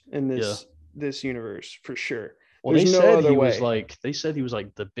shakers in this universe for sure. Well, they said he was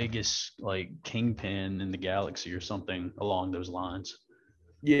like the biggest like kingpin in the galaxy or something along those lines.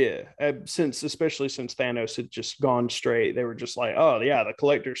 Yeah, especially since Thanos had just gone straight, they were just like, oh yeah, the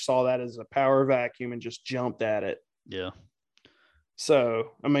Collector saw that as a power vacuum and just jumped at it. Yeah.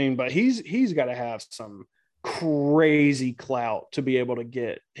 So I mean, but he's got to have some crazy clout to be able to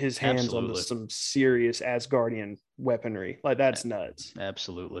get his hands on some serious Asgardian weaponry. Like that's nuts.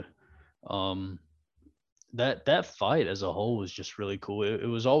 Absolutely. That fight as a whole was just really cool.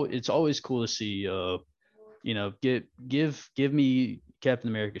 It's always cool to see give me Captain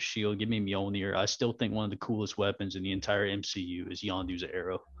America's shield, give me Mjolnir. I still think one of the coolest weapons in the entire MCU is Yondu's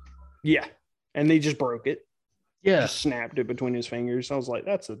arrow. Yeah. And they just broke it. Yeah. Just snapped it between his fingers. I was like,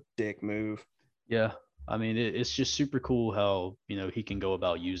 that's a dick move. Yeah. I mean, it's just super cool how, he can go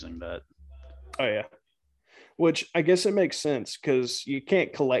about using that. Oh, yeah. Which I guess it makes sense because you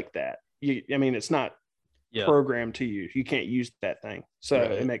can't collect that. It's not programmed to you. You can't use that thing. So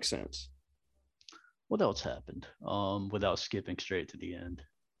It makes sense. What else happened? Without skipping straight to the end.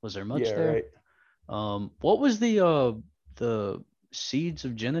 Was there much there? Right. What was the seeds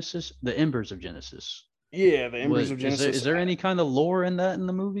of Genesis? The embers of Genesis. Yeah, the embers of Genesis. Is there any kind of lore in that in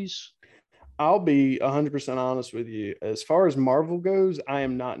the movies? I'll be 100% honest with you. As far as Marvel goes, I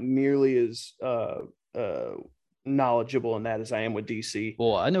am not nearly as knowledgeable in that as I am with DC.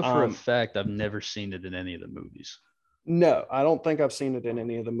 Well, I know for a fact I've never seen it in any of the movies. No, I don't think I've seen it in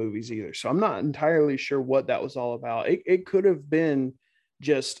any of the movies either. So I'm not entirely sure what that was all about. It could have been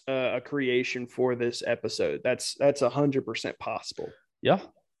just a creation for this episode. That's 100% possible. Yeah.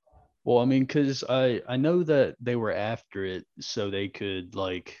 Well, I mean, because I know that they were after it so they could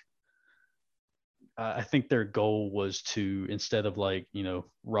like I think their goal was to, instead of like,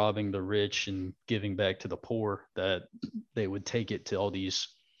 robbing the rich and giving back to the poor, that they would take it to all these,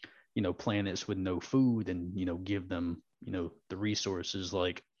 planets with no food and, give them, the resources.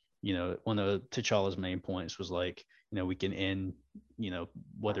 Like, one of T'Challa's main points was like, we can end,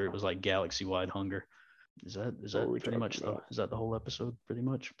 whether it was like galaxy wide hunger. Is What were that we pretty talking much about? is that the whole episode pretty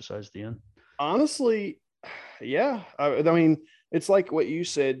much besides the end? Honestly, yeah. I mean, it's like what you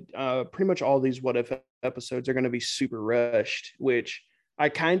said. Pretty much all these what if episodes are going to be super rushed, which I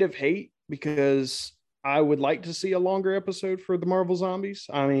kind of hate because I would like to see a longer episode for the Marvel Zombies.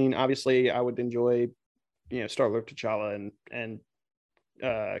 I mean, obviously, I would enjoy, Star-Lord, T'Challa, and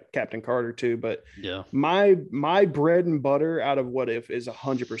Captain Carter too. But Yeah. my bread and butter out of what if is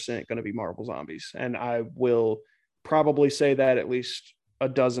 100% going to be Marvel Zombies, and I will probably say that at least a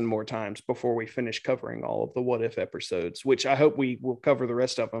dozen more times before we finish covering all of the what if episodes, which I hope we will cover the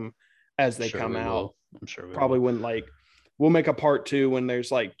rest of them as they Sure come we out. will. I'm sure we Probably will. when we'll make a part two when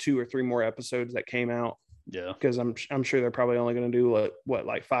there's like 2 or 3 more episodes that came out, Yeah. because I'm sure they're probably only going to do what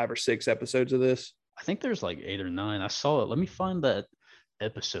like 5 or 6 episodes of this. I think there's like 8 or 9. I saw it. Let me find that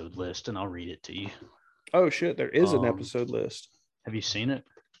episode list and I'll read it to you. Oh shit, there is an Um, episode list. have you seen it?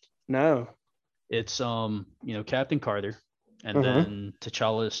 No. It's Captain Carter, and Uh-huh. then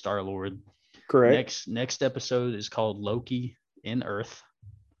T'Challa is Star Lord. Correct. Next episode is called Loki in Earth,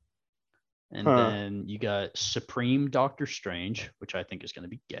 and Huh. then you got Supreme Doctor Strange, which I think is going to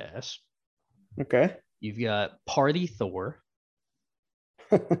be gas. Okay. You've got Party Thor.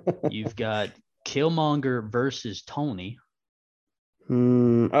 You've got Killmonger versus Tony.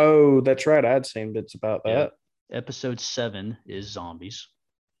 Oh, that's right. I had seen bits about Yeah. that. Episode 7 is zombies.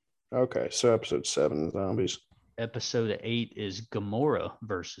 Okay, so episode 7, zombies. Episode 8 is Gamora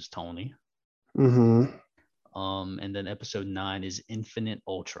versus Tony. Mm-hmm. And then episode 9 is Infinite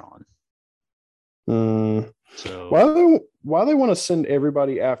Ultron. So Why they want to send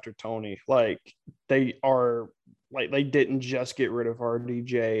everybody after Tony? Like they are they didn't just get rid of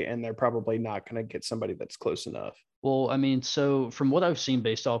RDJ, and they're probably not going to get somebody that's close enough. well, I mean, so from what I've seen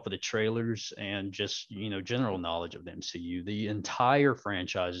based off of the trailers and just general knowledge of the MCU, the entire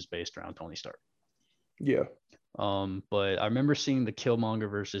franchise is based around Tony Stark. Yeah. But I remember seeing the Killmonger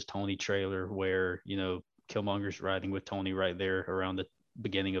versus Tony trailer where Killmonger's riding with Tony right there around the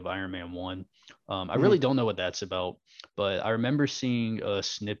beginning of Iron Man 1. I really don't know what that's about, but I remember seeing a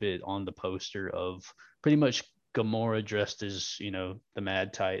snippet on the poster of pretty much Gamora dressed as, the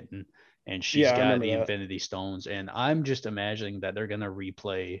Mad Titan, and she's Yeah, I got remember the that. Infinity Stones. And I'm just imagining that they're going to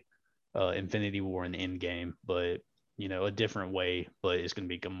replay Infinity War in Endgame, but, a different way, but it's going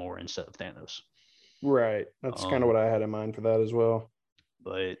to be Gamora instead of Thanos. Right. That's kind of what I had in mind for that as well.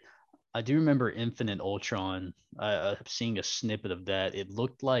 But I do remember Infinite Ultron. Seeing a snippet of that. It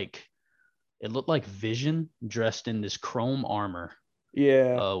looked like Vision dressed in this chrome armor.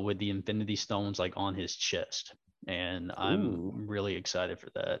 Yeah. With the Infinity Stones like on his chest, and I'm Ooh. really excited for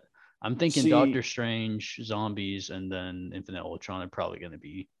that. I'm thinking See, Doctor Strange, zombies, and then Infinite Ultron are probably going to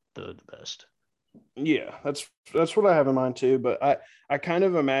be the best. yeah, that's what I have in mind too. But I kind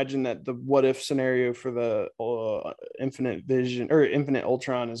of imagine that the what if scenario for the Infinite Vision or Infinite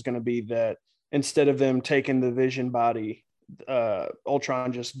Ultron is going to be that instead of them taking the Vision body,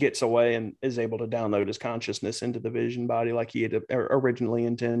 Ultron just gets away and is able to download his consciousness into the Vision body like he had originally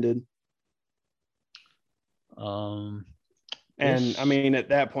intended. And I mean, at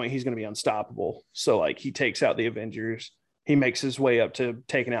that point, he's going to be unstoppable. So, like, he takes out the Avengers. He makes his way up to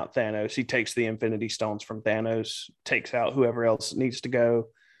taking out Thanos. He takes the Infinity Stones from Thanos, takes out whoever else needs to go,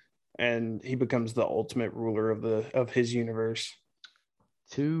 and he becomes the ultimate ruler of his universe.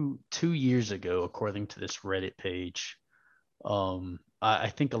 2 years ago, according to this Reddit page, I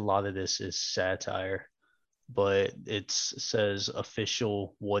think a lot of this is satire, but it says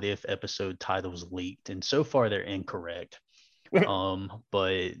official what if episode titles leaked, and so far they're incorrect.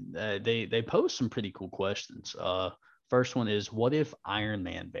 But they pose some pretty cool questions. First one is, what if Iron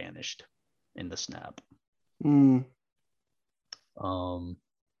Man vanished in the snap?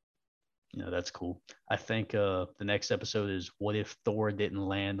 That's cool. I think the next episode is, what if Thor didn't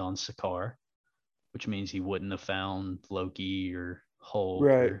land on Sakaar, which means he wouldn't have found Loki or Hulk.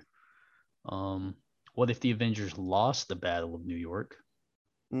 Right. Or, what if the Avengers lost the Battle of New York?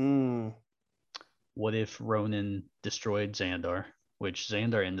 What if Ronan destroyed Xandar, which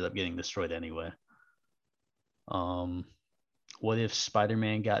Xandar ended up getting destroyed anyway? What if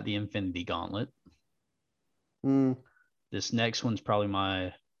Spider-Man got the Infinity Gauntlet? This next one's probably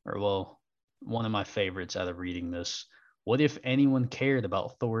one of my favorites out of reading this. What if anyone cared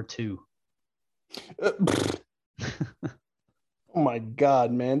about Thor 2? Oh my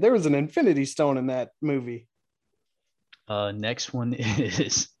God, man. There was an Infinity Stone in that movie. Next one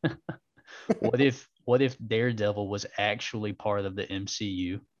is what if Daredevil was actually part of the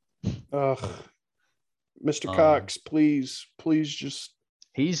MCU? Ugh. Mr. Um, Cox, please just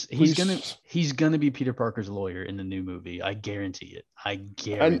he's please. gonna be Peter Parker's lawyer in the new movie. I guarantee it. I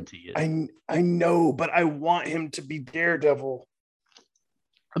guarantee it. I know, but I want him to be Daredevil.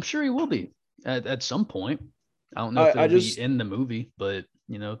 I'm sure he will be at some point. I don't know if it'll be in the movie, but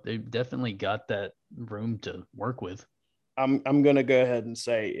they definitely got that room to work with. I'm gonna go ahead and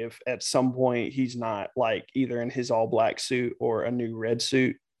say if at some point he's not like either in his all black suit or a new red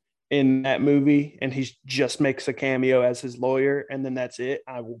suit in that movie, and he just makes a cameo as his lawyer, and then that's it,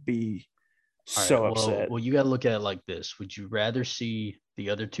 I will be so upset. Well, you got to look at it like this: would you rather see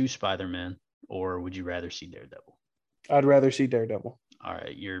the other two Spider-Man, or would you rather see Daredevil? I'd rather see Daredevil. All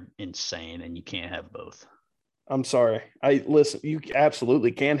right, you're insane, and you can't have both. I'm sorry. Listen. You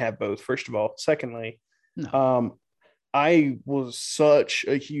absolutely can have both. First of all, secondly, No. I was such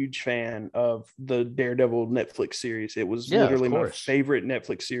a huge fan of the Daredevil Netflix series. It was literally my favorite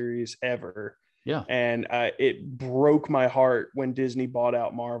Netflix series ever. Yeah. And it broke my heart when Disney bought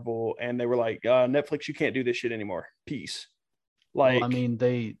out Marvel and they were like, Netflix, you can't do this shit anymore. Peace. Like, well,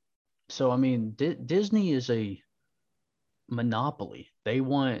 I mean, Disney is a monopoly. They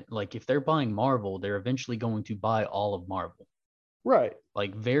want, like, if they're buying Marvel, they're eventually going to buy all of Marvel. Right.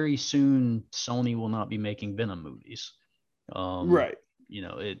 Like, very soon, Sony will not be making Venom movies. Right.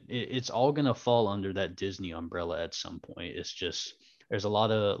 It's all going to fall under that Disney umbrella at some point. It's just, there's a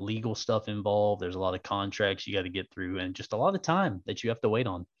lot of legal stuff involved. There's a lot of contracts you got to get through and just a lot of time that you have to wait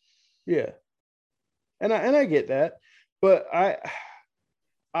on. Yeah. And I get that, but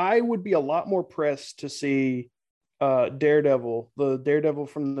I would be a lot more pressed to see Daredevil, the Daredevil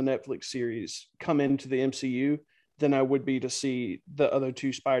from the Netflix series, come into the MCU than I would be to see the other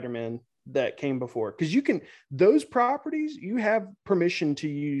two Spider-Men that came before. Because those properties, you have permission to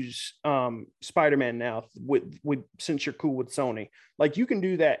use Spider-Man now with since you're cool with Sony. Like, you can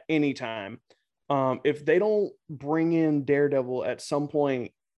do that anytime. If they don't bring in Daredevil at some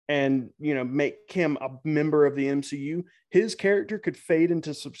point and make him a member of the MCU, his character could fade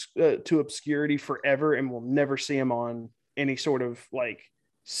into to obscurity forever, and we'll never see him on any sort of like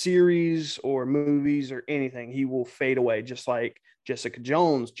series or movies or anything. He will fade away, just like Jessica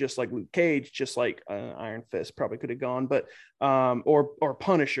Jones, just like Luke Cage, just like Iron Fist probably could have gone, but or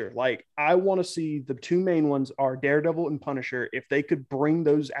Punisher. Like, I want to see the two main ones are Daredevil and Punisher. If they could bring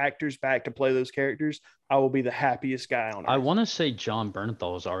those actors back to play those characters, I will be the happiest guy on earth. I want to say John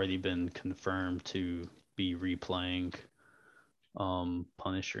Bernthal has already been confirmed to be replaying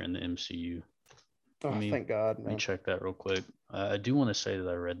Punisher in the MCU. Thank God. Let me check that real quick. I do want to say that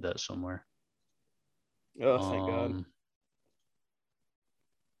I read that somewhere. Oh, thank God.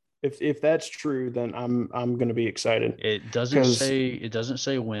 If that's true, then I'm going to be excited. It doesn't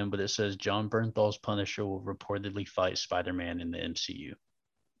say when, but it says John Bernthal's Punisher will reportedly fight Spider-Man in the MCU.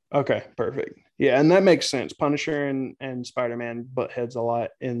 Okay, perfect. Yeah, and that makes sense. Punisher and Spider-Man butt heads a lot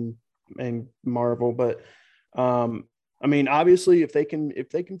in Marvel, but I mean, obviously, if they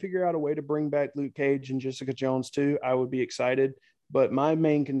can figure out a way to bring back Luke Cage and Jessica Jones too, I would be excited. But my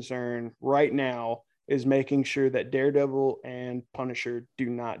main concern right now is making sure that Daredevil and Punisher do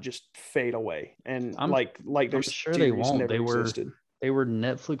not just fade away. And I'm sure they won't. They were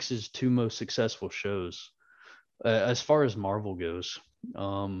Netflix's two most successful shows as far as Marvel goes.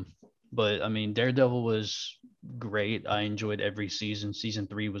 But I mean, Daredevil was great. I enjoyed every season. Season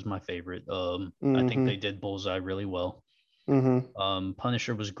 3 was my favorite. I think they did Bullseye really well.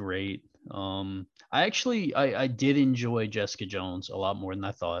 Punisher was great. I did enjoy Jessica Jones a lot more than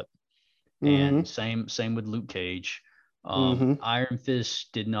I thought. And same with Luke Cage. Iron Fist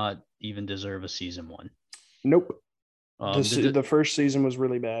did not even deserve a season 1. Nope. The first season was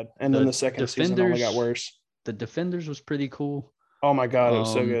really bad, and then the second season only got worse. The Defenders was pretty cool. Oh my God, it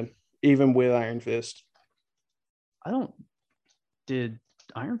was so good, even with Iron Fist. Did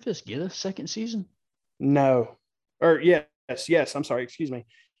Iron Fist get a second season? No. Or yes. I'm sorry. Excuse me.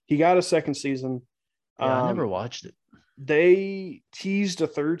 He got a second season. Yeah, I never watched it. They teased a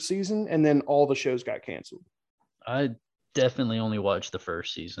third season, and then all the shows got canceled. I definitely only watched the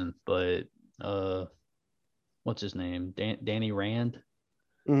first season, but what's his name? Danny Rand.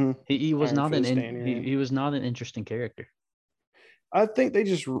 He was not he was not an interesting character. I think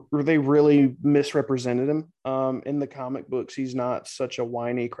they really misrepresented him. In the comic books, he's not such a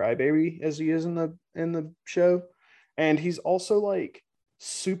whiny crybaby as he is in the show, and he's also like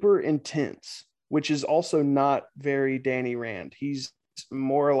super intense. which is also not very Danny Rand. He's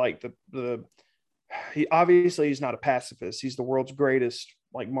more like he obviously he's not a pacifist. He's the world's greatest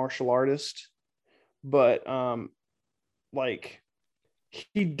like martial artist, but like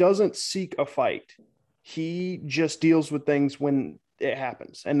he doesn't seek a fight. He just deals with things when it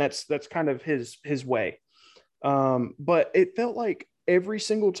happens, and that's kind of his way. But it felt like every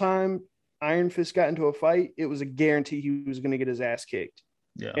single time Iron Fist got into a fight, it was a guarantee he was going to get his ass kicked.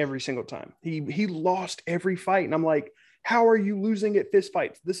 Yeah. Every single time. He lost every fight. And I'm like, how are you losing at fist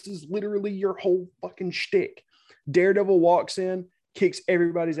fights? This is literally your whole fucking shtick. Daredevil walks in, kicks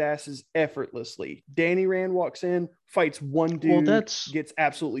everybody's asses effortlessly. Danny Rand walks in, fights one dude, gets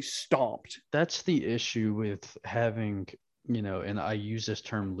absolutely stomped. That's the issue with having, and I use this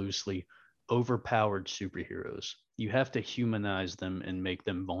term loosely, overpowered superheroes. You have to humanize them and make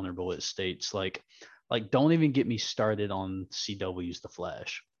them vulnerable at states like don't even get me started on CW's The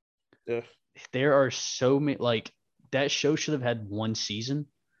Flash. Ugh. There are so many, like, that show should have had one season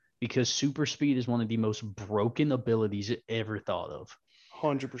because super speed is one of the most broken abilities ever thought of.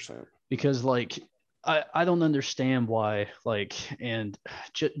 100%. Because like I don't understand why, like, and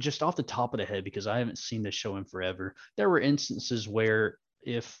just off the top of the head, because I haven't seen this show in forever, there were instances where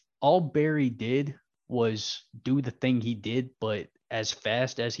if all Barry did was do the thing he did, but as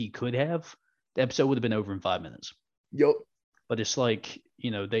fast as he could have, the episode would have been over in 5 minutes. Yep. But it's like,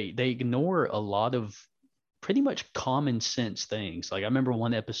 they ignore a lot of pretty much common sense things. Like I remember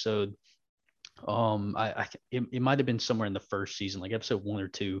one episode, it might have been somewhere in the first season, like episode 1 or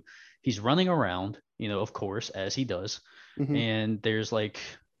 2. He's running around, of course, as he does. Mm-hmm. And there's like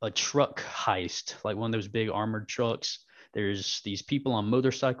a truck heist, like one of those big armored trucks. There's these people on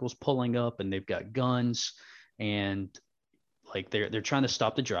motorcycles pulling up and they've got guns, and like they're trying to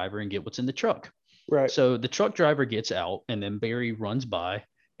stop the driver and get what's in the truck. Right. So the truck driver gets out, and then Barry runs by,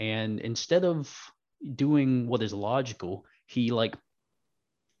 and instead of doing what is logical, he like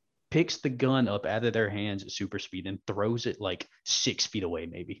picks the gun up out of their hands at super speed and throws it like 6 feet away,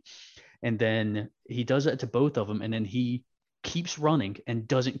 maybe. And then he does that to both of them. And then he keeps running and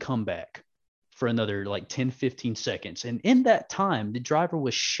doesn't come back for another like 10, 15 seconds. And in that time, the driver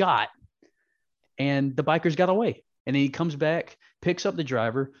was shot and the bikers got away. And then he comes back, picks up the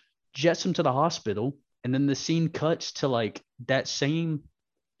driver, jets him to the hospital. And then the scene cuts to like that same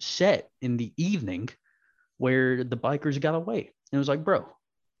set in the evening where the bikers got away. And it was like, bro,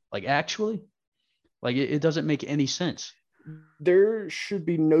 like actually, like it doesn't make any sense. There should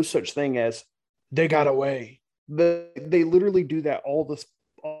be no such thing as they got away. They literally do that all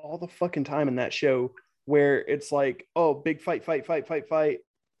the fucking time in that show, where it's like, oh, big fight.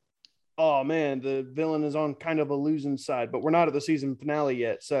 Oh man, the villain is on kind of a losing side, but we're not at the season finale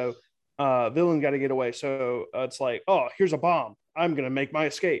yet. So villain got to get away. So it's like, oh, here's a bomb. I'm going to make my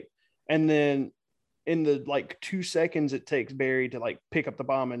escape. And then in the like 2 seconds it takes Barry to like pick up the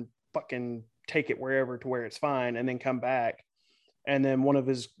bomb and fucking take it wherever to where it's fine, and then come back. And then one of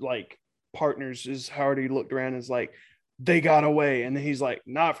his like partners is already looked around and is like, they got away. And then he's like,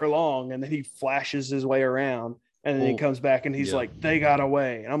 not for long. And then he flashes his way around, and then he comes back and he's like, they got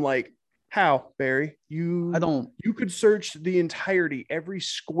away. And I'm like, how, Barry? You could search the entirety, every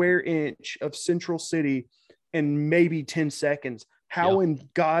square inch of Central City in maybe 10 seconds. How in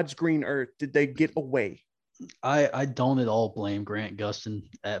God's green earth did they get away? I don't at all blame Grant Gustin.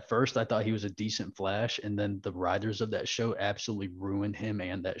 At first, I thought he was a decent Flash, and then the writers of that show absolutely ruined him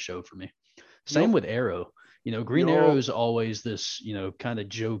and that show for me. Same with Arrow. Green Arrow is always this, kind of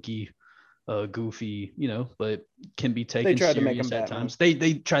jokey, goofy, but can be taken serious at times.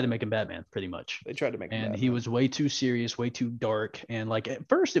 They tried to make him Batman, pretty much. They tried to make him Batman. And he was way too serious, way too dark. And like at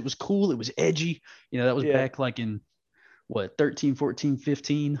first it was cool. It was edgy. That was back like in 13, 14,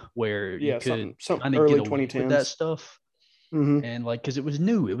 15, where you could kind of get away with that stuff. Mm-hmm. And like, cause it was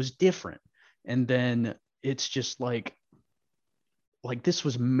new, it was different. And then it's just like this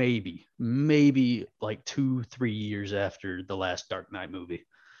was maybe like 2-3 years after the last Dark Knight movie.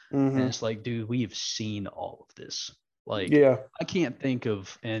 Mm-hmm. And it's like, dude, we have seen all of this. Like, I can't think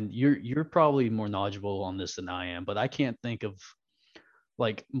of, and you're probably more knowledgeable on this than I am, but I can't think of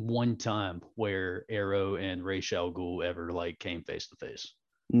like one time where Arrow and Ra's al Ghul ever like came face to face.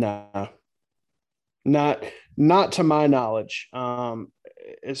 Nah, not to my knowledge.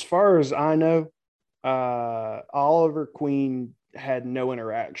 As far as I know, Oliver Queen had no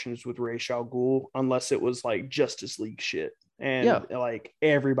interactions with Ra's al Ghul unless it was like Justice League shit. And like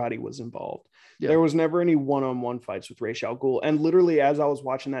everybody was involved. Yeah. There was never any one-on-one fights with Ra's al Ghul. And literally, as I was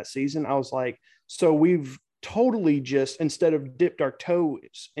watching that season, I was like, so we've totally just, instead of dipped our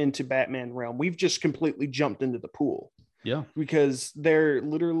toes into Batman realm, we've just completely jumped into the pool. Yeah. Because they're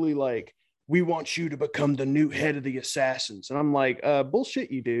literally like, we want you to become the new head of the Assassins. And I'm like,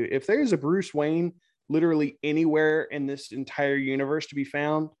 bullshit, you do. If there's a Bruce Wayne literally anywhere in this entire universe to be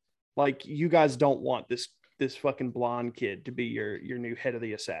found, like, you guys don't want this fucking blonde kid to be your new head of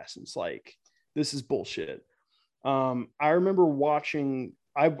the Assassins. Like, this is bullshit. I remember watching.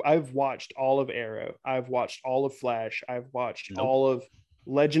 I've watched all of Arrow. I've watched all of Flash. I've watched all of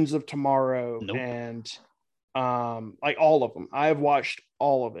Legends of Tomorrow, and like all of them. I've watched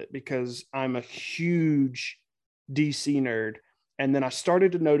all of it because I'm a huge DC nerd. And then I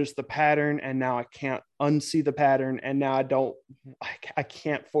started to notice the pattern, and now I can't unsee the pattern. And now I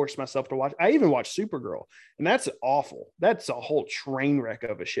can't force myself to watch. I even watched Supergirl, and that's awful. That's a whole train wreck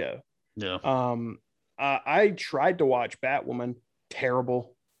of a show. Yeah. I tried to watch Batwoman.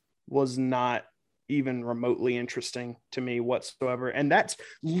 Terrible. Was not even remotely interesting to me whatsoever. And that's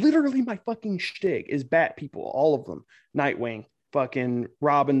literally my fucking shtick is Bat people, all of them. Nightwing, fucking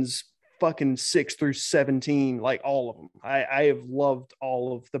Robin's fucking 6 through 17, like all of them. I have loved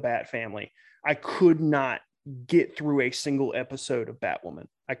all of the Bat family. I could not get through a single episode of Batwoman.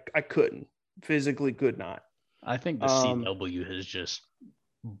 I couldn't. Physically could not. I think the CW has just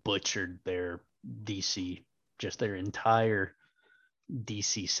butchered their DC, just their entire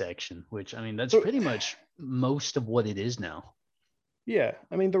DC section, which, I mean, that's pretty much most of what it is now. Yeah.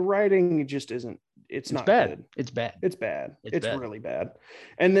 I mean, the writing just isn't, it's not bad. good. It's bad. It's bad. It's bad. Really bad.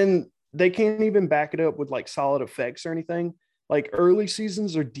 And then they can't even back it up with like solid effects or anything. Like early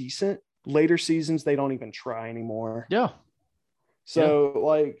seasons are decent. Later seasons, they don't even try anymore. Yeah. So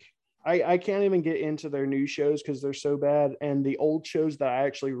like, I can't even get into their new shows because they're so bad. And the old shows that I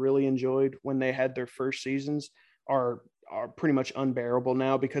actually really enjoyed when they had their first seasons are pretty much unbearable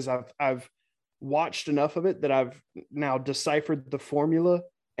now because I've watched enough of it that I've now deciphered the formula,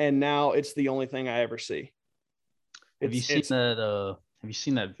 and now it's the only thing I ever see. Have you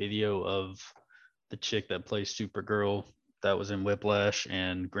seen that video of the chick that plays Supergirl that was in Whiplash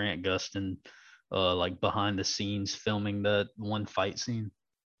and Grant Gustin, like behind the scenes filming that one fight scene?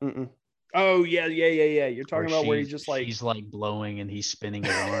 Mm-mm. Oh yeah. You're talking about where he just like she's like blowing and he's spinning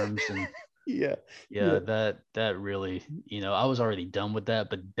his arms and yeah. That really, I was already done with that,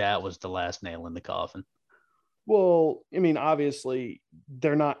 but that was the last nail in the coffin. Well, I mean, obviously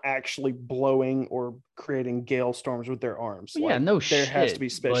they're not actually blowing or creating gale storms with their arms. Well, yeah, there has to be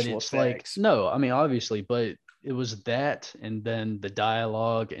special effects. Like, no, I mean, obviously, but it was that, and then the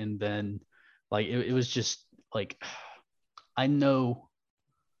dialogue, and then like it was just like, I know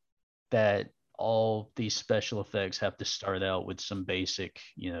that all these special effects have to start out with some basic,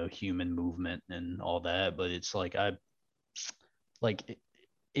 human movement and all that, but it's like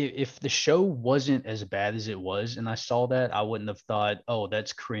if the show wasn't as bad as it was and I saw that, I wouldn't have thought, oh,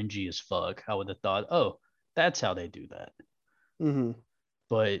 that's cringy as fuck. I would have thought, oh, that's how they do that. Mm-hmm.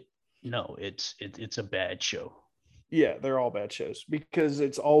 But no, it's a bad show. Yeah, they're all bad shows because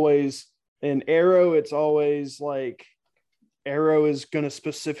it's always in Arrow. It's always like Arrow is going to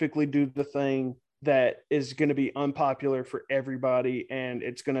specifically do the thing that is going to be unpopular for everybody. And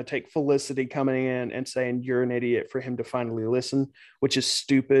it's going to take Felicity coming in and saying, you're an idiot for him to finally listen, which is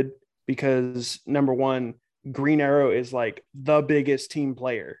stupid because number one, Green Arrow is like the biggest team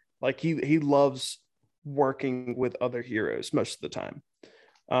player. Like he loves working with other heroes most of the time.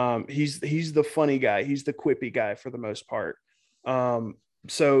 He's the funny guy. He's the quippy guy for the most part.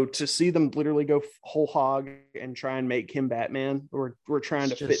 So to see them literally go whole hog and try and make him Batman, or we're trying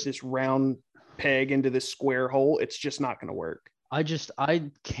to fit this round peg into this square hole, it's just not going to work. I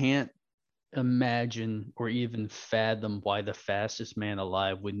can't imagine or even fathom why the fastest man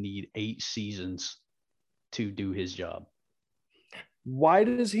alive would need 8 seasons to do his job. Why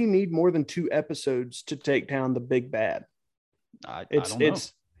does he need more than 2 episodes to take down the big bad? I don't know.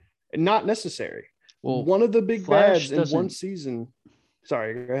 It's not necessary. Well, one of the big bads in one season.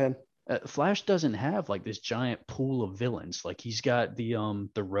 Sorry, go ahead. Flash doesn't have like this giant pool of villains. Like he's got the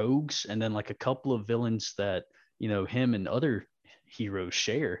rogues and then like a couple of villains that him and other heroes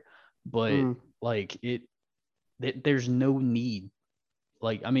share. But like there's no need.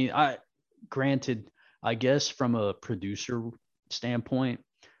 Like, I mean, granted, I guess from a producer standpoint,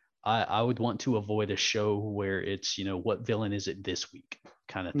 I would want to avoid a show where it's what villain is it this week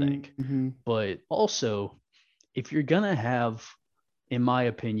kind of thing. Mm-hmm. But also, if you're gonna have, in my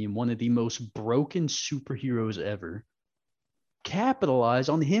opinion, one of the most broken superheroes ever, capitalize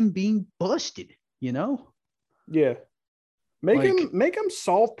on him being busted, Yeah. Make him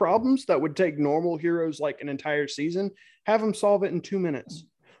solve problems that would take normal heroes like an entire season. Have him solve it in 2 minutes.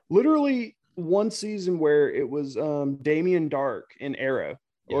 Literally one season where it was Damien Dark in Arrow,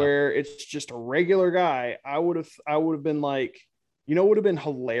 where it's just a regular guy. I would have been like, You know what would have been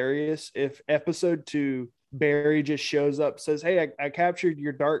hilarious if episode 2 Barry just shows up, says, "Hey, I captured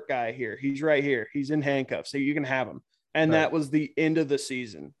your dark guy here. He's right here. He's in handcuffs, so you can have him." And Right. that was the end of the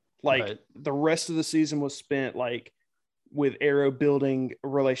season. Like Right. the rest of the season was spent like with Arrow building a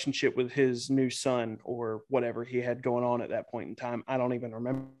relationship with his new son or whatever he had going on at that point in time. I don't even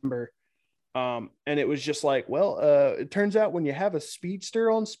remember. And it was just like, well, it turns out when you have a speedster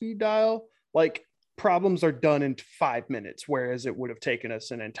on speed dial, like problems are done in 5 minutes, whereas it would have taken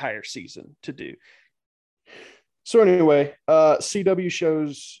us an entire season to do. So anyway, CW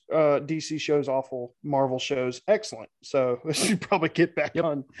shows, DC shows awful, Marvel shows excellent. So we should probably get back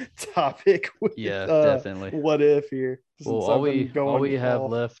on topic with definitely. What if here. Well, all we have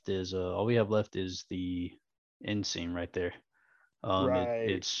left is the end scene right there. Right.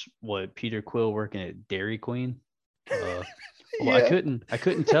 It's what Peter Quill working at Dairy Queen. Well, Yeah. I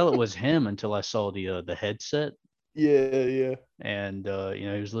couldn't tell it was him until I saw the headset. Yeah. And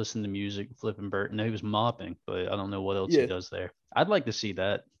he was listening to music, flipping Bert, and he was mopping, but I don't know what else Yeah. he does there. I'd like to see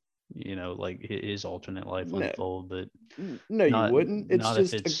that, like his alternate life unfold, but no, you wouldn't.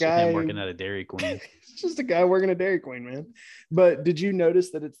 It's just a guy him working at a Dairy Queen. It's just a guy working at Dairy Queen, man. But did you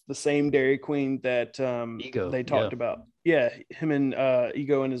notice that it's the same Dairy Queen that Ego, they talked about? Yeah, him and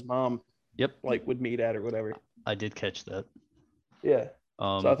Ego and his mom. Yep. Like would meet at or whatever. I did catch that. Yeah.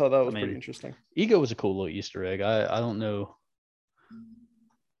 So I thought that was pretty interesting. Ego was a cool little Easter egg. I don't know.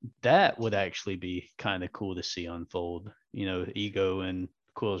 That would actually be kind of cool to see unfold. Ego and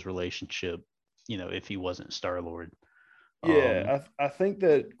Quill's relationship. If he wasn't Star-Lord. Yeah, I think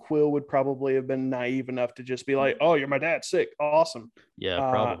that Quill would probably have been naive enough to just be like, "Oh, you're my dad, sick, awesome." Yeah,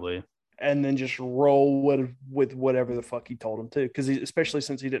 probably. And then just roll with whatever the fuck he told him to, because especially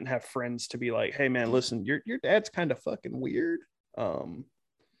since he didn't have friends to be like, "Hey, man, listen, your dad's kind of fucking weird."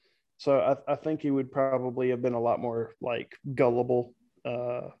 So I think he would probably have been a lot more like gullible,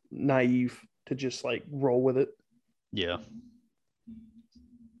 naive to just like roll with it. Yeah.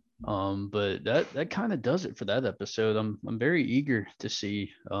 But that kind of does it for that episode. I'm very eager to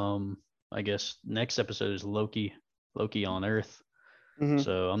see. I guess next episode is Loki on Earth. Mm-hmm.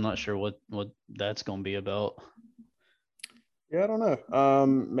 So I'm not sure what that's gonna be about. Yeah, I don't know.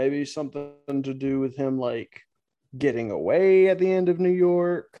 Maybe something to do with him like getting away at the end of New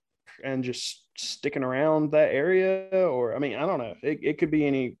York and just sticking around that area, or I mean, I don't know. It could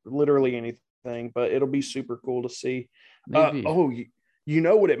be literally anything, but it'll be super cool to see. Maybe. You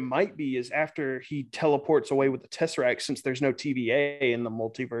know what it might be is after he teleports away with the Tesseract, since there's no TVA in the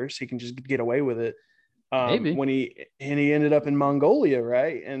multiverse, he can just get away with it. Maybe. When he ended up in Mongolia,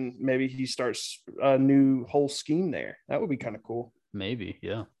 right? And maybe he starts a new whole scheme there. That would be kind of cool. Maybe,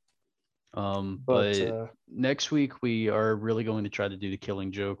 yeah. But next week we are really going to try to do the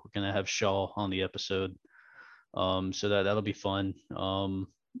Killing Joke. We're going to have Shaw on the episode. So that'll be fun.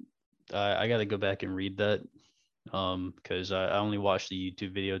 I got to go back and read that. Because I only watched the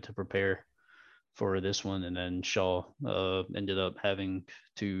YouTube video to prepare for this one, and then Shaw ended up having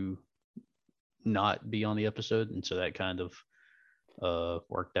to not be on the episode, and so that kind of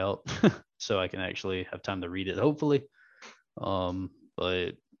worked out. So I can actually have time to read it, hopefully.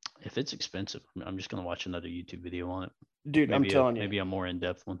 But if it's expensive, I'm just gonna watch another YouTube video on it. Dude, I'm telling you, maybe a more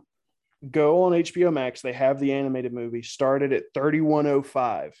in-depth one. Go on HBO Max. They have the animated movie started at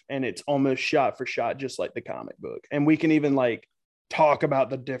 3105, and it's almost shot for shot, just like the comic book. And we can even like talk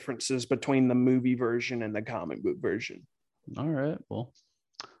about the differences between the movie version and the comic book version. All right. Well,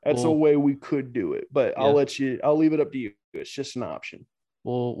 that's a way we could do it, but yeah. I'll leave it up to you. It's just an option.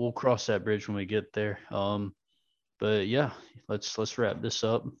 We'll cross that bridge when we get there. But yeah, let's wrap this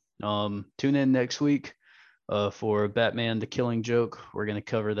up. Tune in next week. For Batman: The Killing Joke. We're going to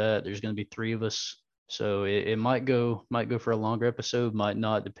cover that. There's going to be 3 of us, so it might go for a longer episode, might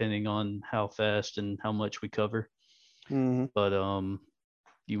not, depending on how fast and how much we cover. Mm-hmm. But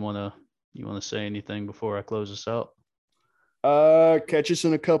you want to say anything before I close this out? Catch us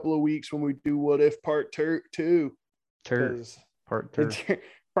in a couple of weeks when we do What If Part 2. Part 2.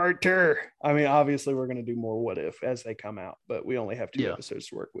 Part 2. I mean, obviously we're going to do more What If as they come out, but we only have 2 episodes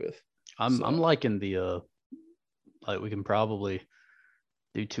to work with. I'm liking the like we can probably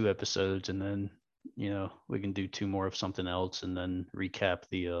do 2 episodes, and then we can do 2 more of something else, and then recap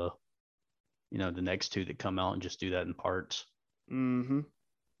the the next 2 that come out and just do that in parts. Mm-hmm.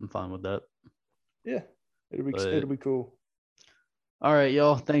 I'm fine with that. Yeah, it'll be cool. All right,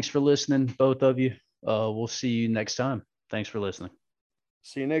 y'all. Thanks for listening, both of you. We'll see you next time. Thanks for listening.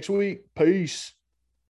 See you next week. Peace.